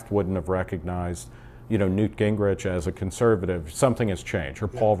Taft wouldn't have recognized, Newt Gingrich as a conservative, something has changed, or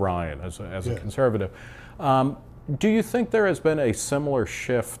Paul Ryan as a conservative. Do you think there has been a similar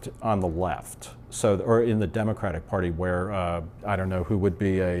shift on the left, or in the Democratic Party, where, I don't know, who would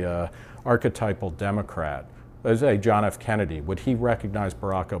be a archetypal Democrat? Say John F. Kennedy, would he recognize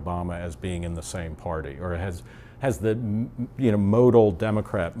Barack Obama as being in the same party, or has the modal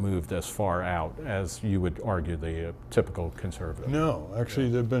Democrat moved as far out as you would argue the typical conservative? No, actually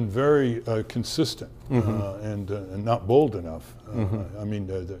they've been very consistent and not bold enough. I mean,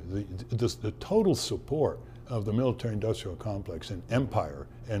 the total support of the military-industrial complex and empire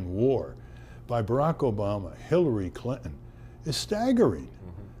and war by Barack Obama, Hillary Clinton, is staggering.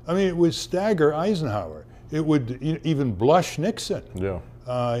 I mean, it would stagger Eisenhower. It would even blush Nixon. Yeah.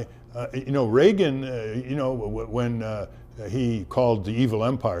 You know, Reagan, you know, when he called the evil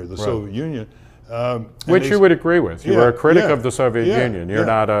empire, the Soviet Union. Which you would agree with. You were a critic of the Soviet Union. You're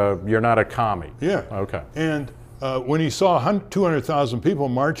not a commie. Yeah. Okay. And when he saw 200,000 people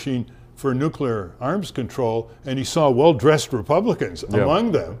marching for nuclear arms control, and he saw well-dressed Republicans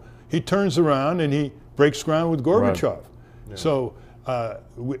among them, he turns around and he breaks ground with Gorbachev. Right. Yeah. So,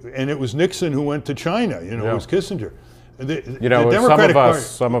 and it was Nixon who went to China. You know, it was Kissinger. You know,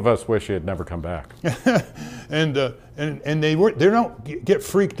 some of us wish he had never come back. and they don't get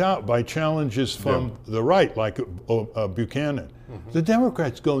freaked out by challenges from the right, like Buchanan. The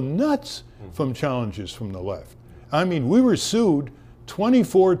Democrats go nuts from challenges from the left. I mean, we were sued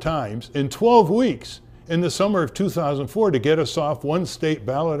 24 times in 12 weeks in the summer of 2004 to get us off one state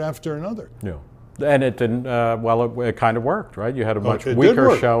ballot after another. Yeah. And it didn't, well, it kind of worked, right? You had a much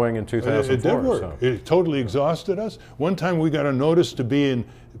weaker showing in 2004. It did work. So. It totally exhausted us. One time we got a notice to be in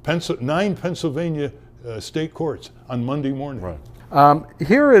 9 Pennsylvania state courts on Monday morning. Right.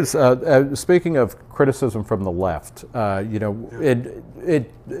 Here is, speaking of criticism from the left, you know,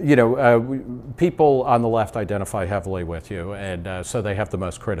 people on the left identify heavily with you, and so they have the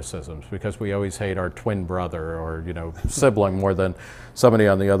most criticisms because we always hate our twin brother or, you know, sibling more than somebody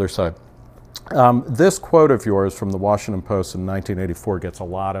on the other side. This quote of yours from the Washington Post in 1984 gets a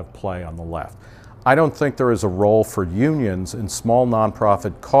lot of play on the left. I don't think there is a role for unions in small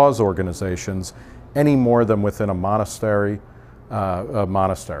nonprofit cause organizations any more than within a monastery, from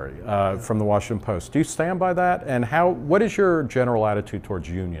the Washington Post. Do you stand by that? And what is your general attitude towards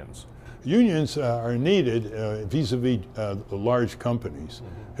unions? Unions are needed vis-a-vis large companies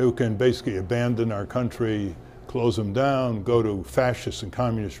who can basically abandon our country, close them down, go to fascist and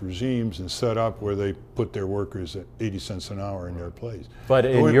communist regimes and set up where they put their workers at 80 cents an hour in their place. But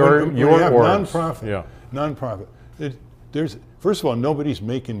in your words, nonprofit, there's, first of all, nobody's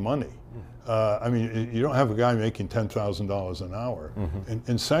making money. I mean, you don't have a guy making $10,000 an hour.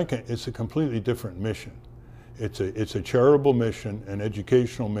 And second, it's a completely different mission. It's a charitable mission, an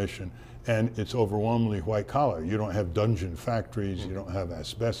educational mission, and it's overwhelmingly white collar. You don't have dungeon factories, you don't have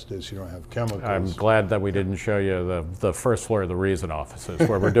asbestos, you don't have chemicals. I'm glad that we didn't show you the first floor of the Reason offices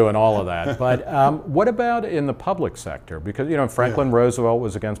where we're doing all of that. But what about in the public sector? Because, you know, Franklin Roosevelt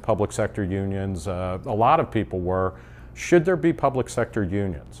was against public sector unions. A lot of people were. Should there be public sector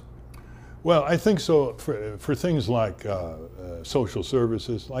unions? Well, I think so for things like social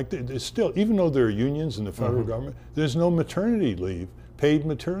services. Like there's still, even though there are unions in the federal government, there's no maternity leave, paid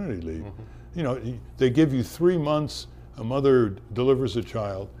maternity leave. You know, they give you 3 months, a mother delivers a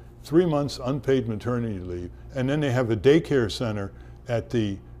child, 3 months unpaid maternity leave, and then they have a daycare center at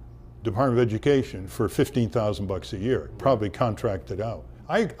the Department of Education for $15,000 a year, probably contracted out.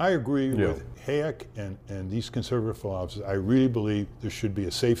 I agree with Hayek and these conservative philosophers. I really believe there should be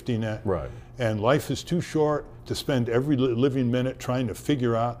a safety net. Right. And life is too short to spend every living minute trying to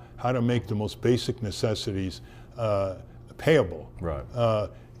figure out how to make the most basic necessities payable. Right.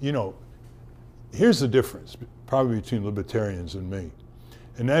 You know, here's the difference probably between libertarians and me.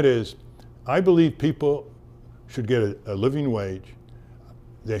 And that is, I believe people should get a living wage.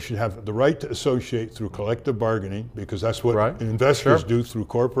 They should have the right to associate through collective bargaining, because that's what investors do through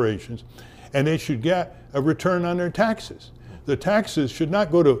corporations. And they should get a return on their taxes. The taxes should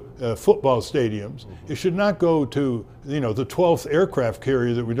not go to football stadiums. It should not go to, you know, the 12th aircraft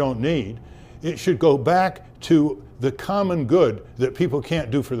carrier that we don't need. It should go back to the common good that people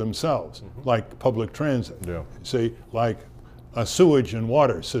can't do for themselves, like public transit, say, like sewage and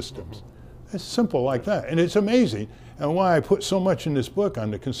water systems. It's simple like that, and it's amazing. And why I put so much in this book on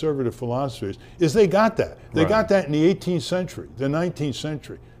the conservative philosophers is they got that. They got that in the 18th century, the 19th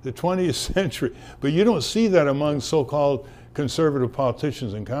century, the 20th century. But you don't see that among so-called conservative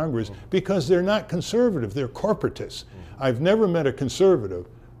politicians in Congress because they're not conservative, they're corporatists. I've never met a conservative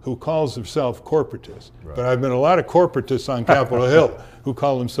who calls himself corporatist, but I've met a lot of corporatists on Capitol Hill who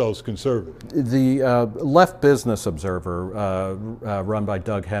call themselves conservative. The Left Business Observer, run by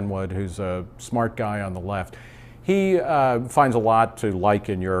Doug Henwood, who's a smart guy on the left, he finds a lot to like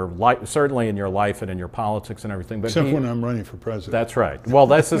in your life, certainly in your life and in your politics and everything. But except when I'm running for president. That's right. Well,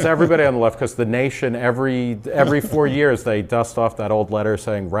 this is everybody on the left, because the Nation, every 4 years, they dust off that old letter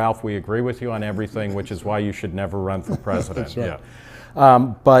saying, Ralph, we agree with you on everything, which is why you should never run for president. That's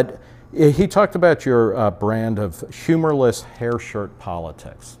right. But he talked about your brand of humorless hair shirt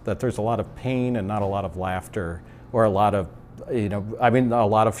politics, that there's a lot of pain and not a lot of laughter, or a lot of, you know, I mean, a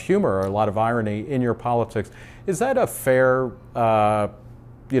lot of humor or a lot of irony in your politics. Is that a fair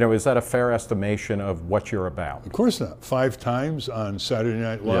is that a fair estimation of what you're about? Of course not. 5 times on Saturday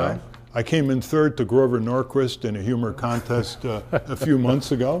Night Live. Yeah. I came in 3rd to Grover Norquist in a humor contest a few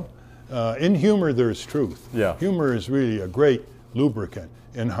months ago. In humor, there's truth. Yeah. Humor is really a great lubricant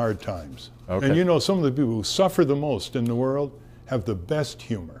in hard times. Okay. And you know, some of the people who suffer the most in the world have the best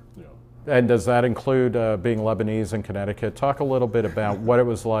humor. Yeah. And does that include being Lebanese in Connecticut? Talk a little bit about what it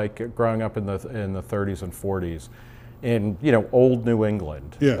was like growing up in the 30s and 40s in old New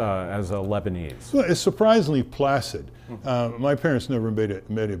England as a Lebanese. Well, it's surprisingly placid. My parents never made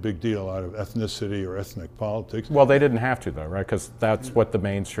a big deal out of ethnicity or ethnic politics. Well, they didn't have to though, right? Because that's what the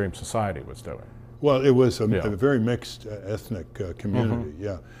mainstream society was doing. Well, it was a very mixed ethnic community.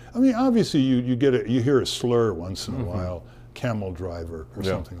 Yeah, I mean, obviously you hear a slur once in a while, camel driver or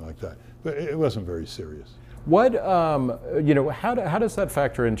something like that, but it wasn't very serious. What how does that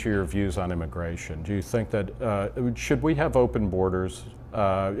factor into your views on immigration? Do you think that should we have open borders?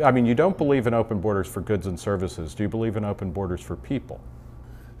 I mean, you don't believe in open borders for goods and services. Do you believe in open borders for people?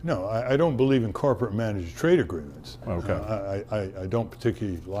 No, I don't believe in corporate managed trade agreements. Okay. I don't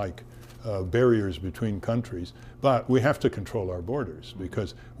particularly like barriers between countries, but we have to control our borders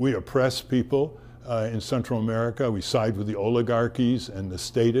because we oppress people in Central America. We side with the oligarchies and the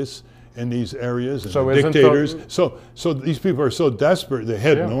statists in these areas and the dictators. So these people are so desperate they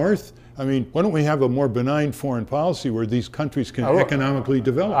head north. I mean, why don't we have a more benign foreign policy where these countries can economically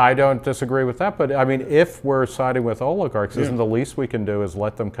develop? I don't disagree with that, but I mean, if we're siding with oligarchs, isn't the least we can do is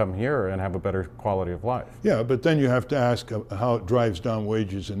let them come here and have a better quality of life? Yeah, but then you have to ask how it drives down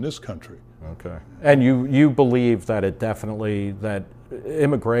wages in this country. Okay. And you believe that it definitely, that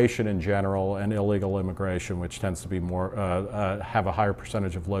immigration in general and illegal immigration, which tends to be more, have a higher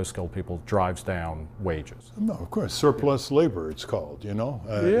percentage of low-skilled people, drives down wages? No, of course. Surplus labor, it's called,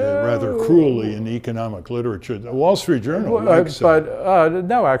 rather cruelly in economic literature. The Wall Street Journal likes it.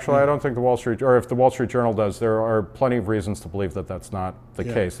 No, actually, I don't think the Wall Street, or if the Wall Street Journal does, there are plenty of reasons to believe that that's not the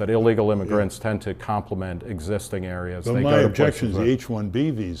case, that illegal immigrants tend to complement existing areas. But my objection is the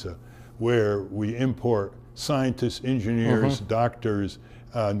H-1B visa, where we import scientists, engineers, doctors,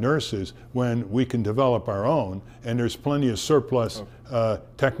 nurses, when we can develop our own, and there's plenty of surplus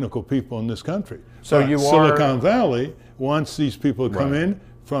technical people in this country. So Silicon Valley wants these people to come in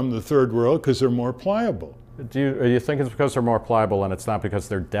from the third world because they're more pliable. Do you think it's because they're more pliable and it's not because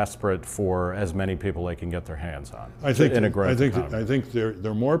they're desperate for as many people they can get their hands on? I think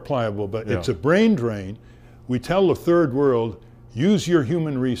they're more pliable, but it's a brain drain. We tell the third world, use your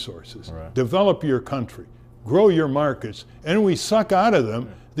human resources, develop your country, grow your markets, and we suck out of them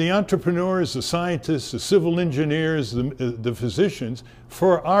the entrepreneurs, the scientists, the civil engineers, the physicians,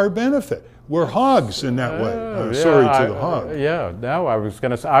 for our benefit. We're hogs in that way. Sorry to the hog. No, I was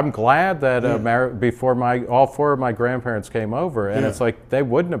going to say, I'm glad that before all 4 of my grandparents came over, and it's like they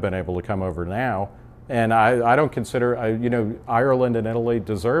wouldn't have been able to come over now. And I don't consider, Ireland and Italy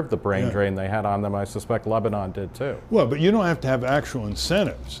deserve the brain drain they had on them. I suspect Lebanon did too. Well, but you don't have to have actual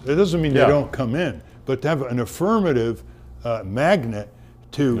incentives. It doesn't mean they don't come in, but to have an affirmative magnet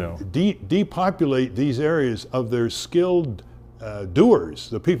to depopulate these areas of their skilled doers,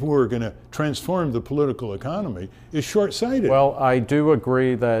 the people who are going to transform the political economy, is short-sighted. Well, I do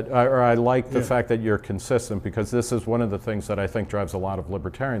agree that, or I like the fact that you're consistent, because this is one of the things that I think drives a lot of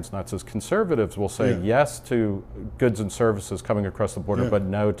libertarians nuts, is conservatives will say yes to goods and services coming across the border, but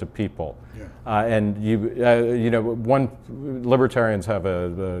no to people. And libertarians have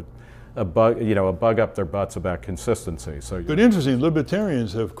a bug up their butts about consistency. So, but interesting,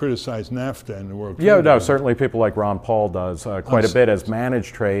 libertarians have criticized NAFTA in the World Trade Organization. Certainly people like Ron Paul does quite a bit as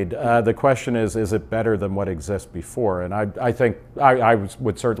managed trade. The question is it better than what exists before? And I think I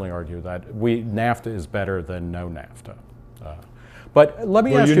would certainly argue that NAFTA is better than no NAFTA. But let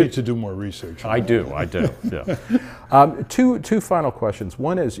me ask you. You need to do more research. I do. Yeah. Two final questions.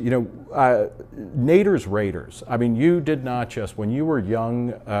 One is, Nader's Raiders. I mean, you did not just, when you were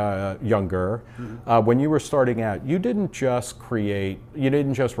younger, when you were starting out, you didn't just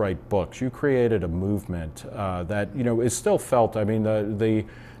write books. You created a movement that is still felt. I mean, the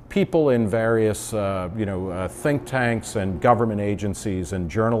people in various think tanks and government agencies and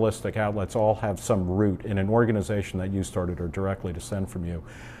journalistic outlets all have some root in an organization that you started or directly descend from you.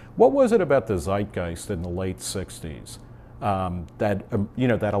 What was it about the zeitgeist in the late 60s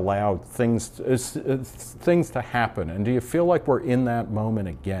that allowed things to happen? And do you feel like we're in that moment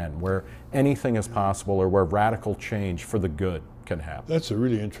again, where anything is possible, or where radical change for the good can happen? That's a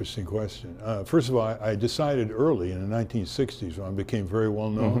really interesting question. First of all, I decided early in the 1960s, when I became very well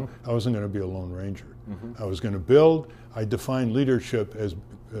known, I wasn't going to be a Lone Ranger. I was going to build. I defined leadership as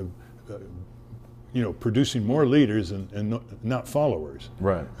producing more leaders and not followers.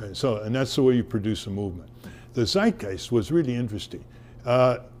 Right. And that's the way you produce a movement. The zeitgeist was really interesting.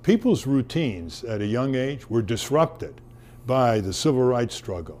 People's routines at a young age were disrupted by the civil rights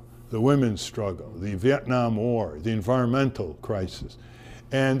struggle, the women's struggle, the Vietnam War, the environmental crisis.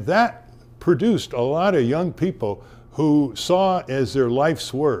 And that produced a lot of young people who saw as their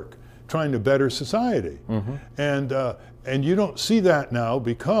life's work trying to better society. And you don't see that now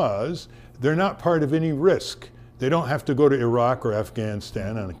because they're not part of any risk. They don't have to go to Iraq or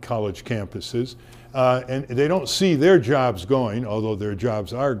Afghanistan on college campuses. And they don't see their jobs going, although their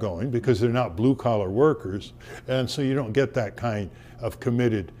jobs are going, because they're not blue-collar workers. And so you don't get that kind of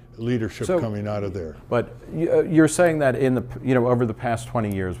committed leadership coming out of there. But you're saying that in the over the past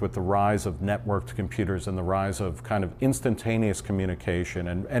 20 years, with the rise of networked computers and the rise of kind of instantaneous communication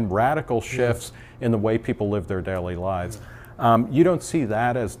and radical shifts in the way people live their daily lives, you don't see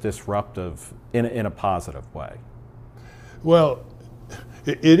that as disruptive in a positive way? Well,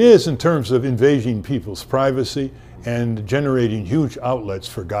 it is in terms of invading people's privacy and generating huge outlets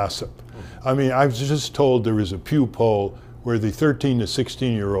for gossip. I mean, I was just told there was a Pew poll where the 13 to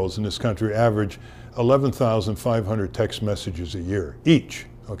 16-year-olds in this country average 11,500 text messages a year each.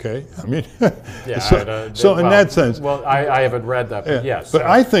 Okay, I mean, so in that sense. Well, I haven't read that, but yes. But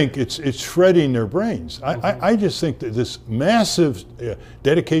I think it's shredding their brains. I just think that this massive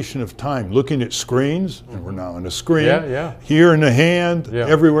dedication of time looking at screens, and we're now on a screen, here in the hand,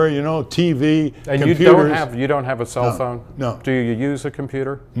 everywhere, TV, and computers. you don't have a cell phone? No. Do you use a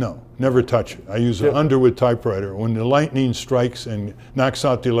computer? No, never touch it. I use an Underwood typewriter. When the lightning strikes and knocks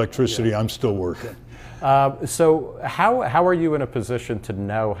out the electricity, I'm still working. So how are you in a position to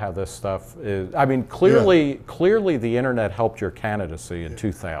know how this stuff is? I mean, clearly the internet helped your candidacy in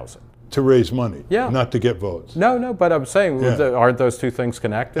 2000. To raise money, not to get votes. No, but I'm saying, aren't those two things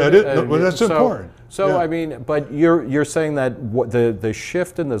connected? Well, that's important. So I mean, but you're saying that the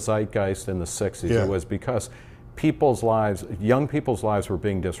shift in the zeitgeist in the 60s was because young people's lives were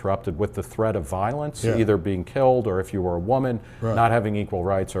being disrupted with the threat of violence, either being killed or if you were a woman, not having equal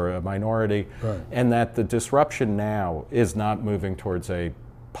rights or a minority, and that the disruption now is not moving towards a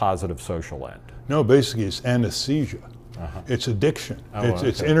positive social end. No, basically it's anesthesia. It's addiction.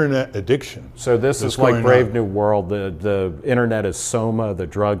 It's internet addiction. So this is like Brave New World. The internet is Soma, the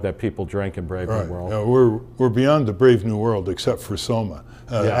drug that people drink in Brave New World. No, we're beyond the Brave New World except for Soma.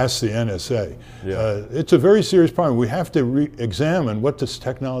 Ask the NSA. It's a very serious problem. We have to re-examine what this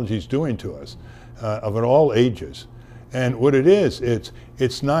technology is doing to us of at all ages. And what it is,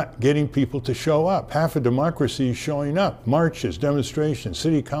 it's not getting people to show up. Half of democracy is showing up. Marches, demonstrations,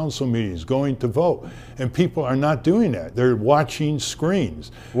 city council meetings, going to vote. And people are not doing that. They're watching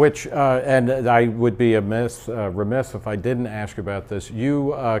screens. Which, and I would be remiss if I didn't ask you about this.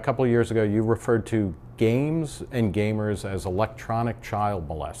 You, a couple of years ago, you referred to games and gamers as electronic child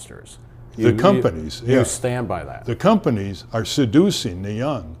molesters. The companies, you stand by that. The companies are seducing the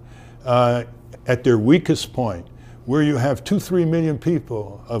young at their weakest point, where you have 2-3 million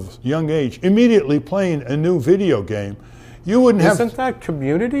people of young age immediately playing a new video game. You wouldn't have. Isn't that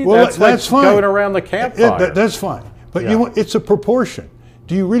community? Well, that's like fine. Going around the campfire. That's fine. But it's a proportion.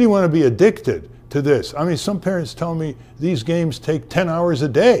 Do you really want to be addicted to this? I mean, some parents tell me these games take 10 hours a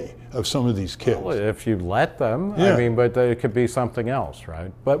day of some of these kids. Well, if you let them, I mean, but it could be something else,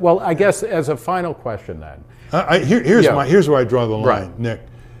 right? But, well, I guess as a final question then. Here's where I draw the line, Nick.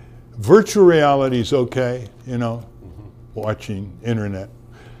 Virtual reality is okay, watching internet.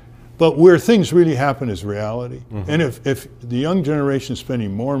 But where things really happen is reality. And if the young generation is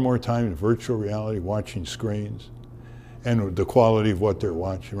spending more and more time in virtual reality, watching screens, and the quality of what they're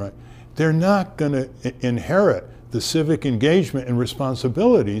watching, they're not going to inherit the civic engagement and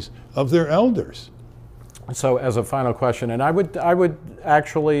responsibilities of their elders. So as a final question, and I would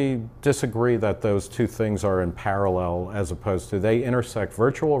actually disagree that those two things are in parallel, as opposed to they intersect.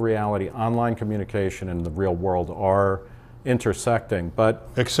 Virtual reality, online communication, and the real world are intersecting, but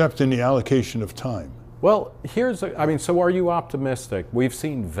except in the allocation of time. Well, so are you optimistic? We've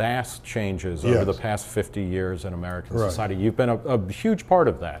seen vast changes over the past 50 years in American society. You've been a huge part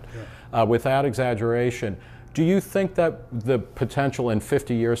of that, without exaggeration. Do you think that the potential in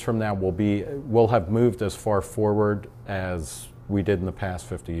 50 years from now will have moved as far forward as we did in the past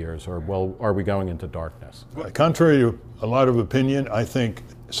 50 years, or are we going into darkness? Contrary to a lot of opinion, I think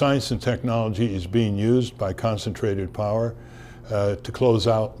science and technology is being used by concentrated power to close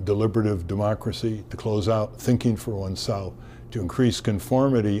out deliberative democracy, to close out thinking for oneself, to increase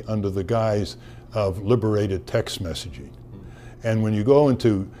conformity under the guise of liberated text messaging. And when you go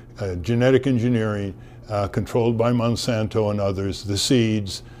into genetic engineering, controlled by Monsanto and others, the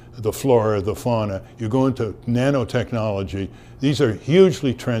seeds, the flora, the fauna, you go into nanotechnology. These are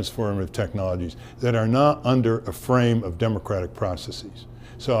hugely transformative technologies that are not under a frame of democratic processes.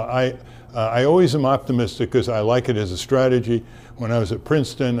 So I always am optimistic because I like it as a strategy. When I was at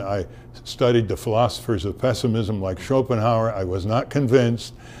Princeton, I studied the philosophers of pessimism like Schopenhauer. I was not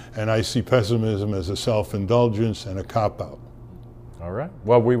convinced, and I see pessimism as a self-indulgence and a cop-out. All right.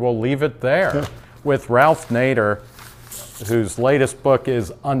 Well, we will leave it there with Ralph Nader, whose latest book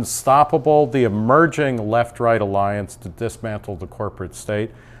is Unstoppable, the Emerging Left-Right Alliance to Dismantle the Corporate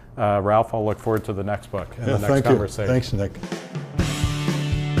State. Ralph, I'll look forward to the next book and the next conversation. Thanks, Nick.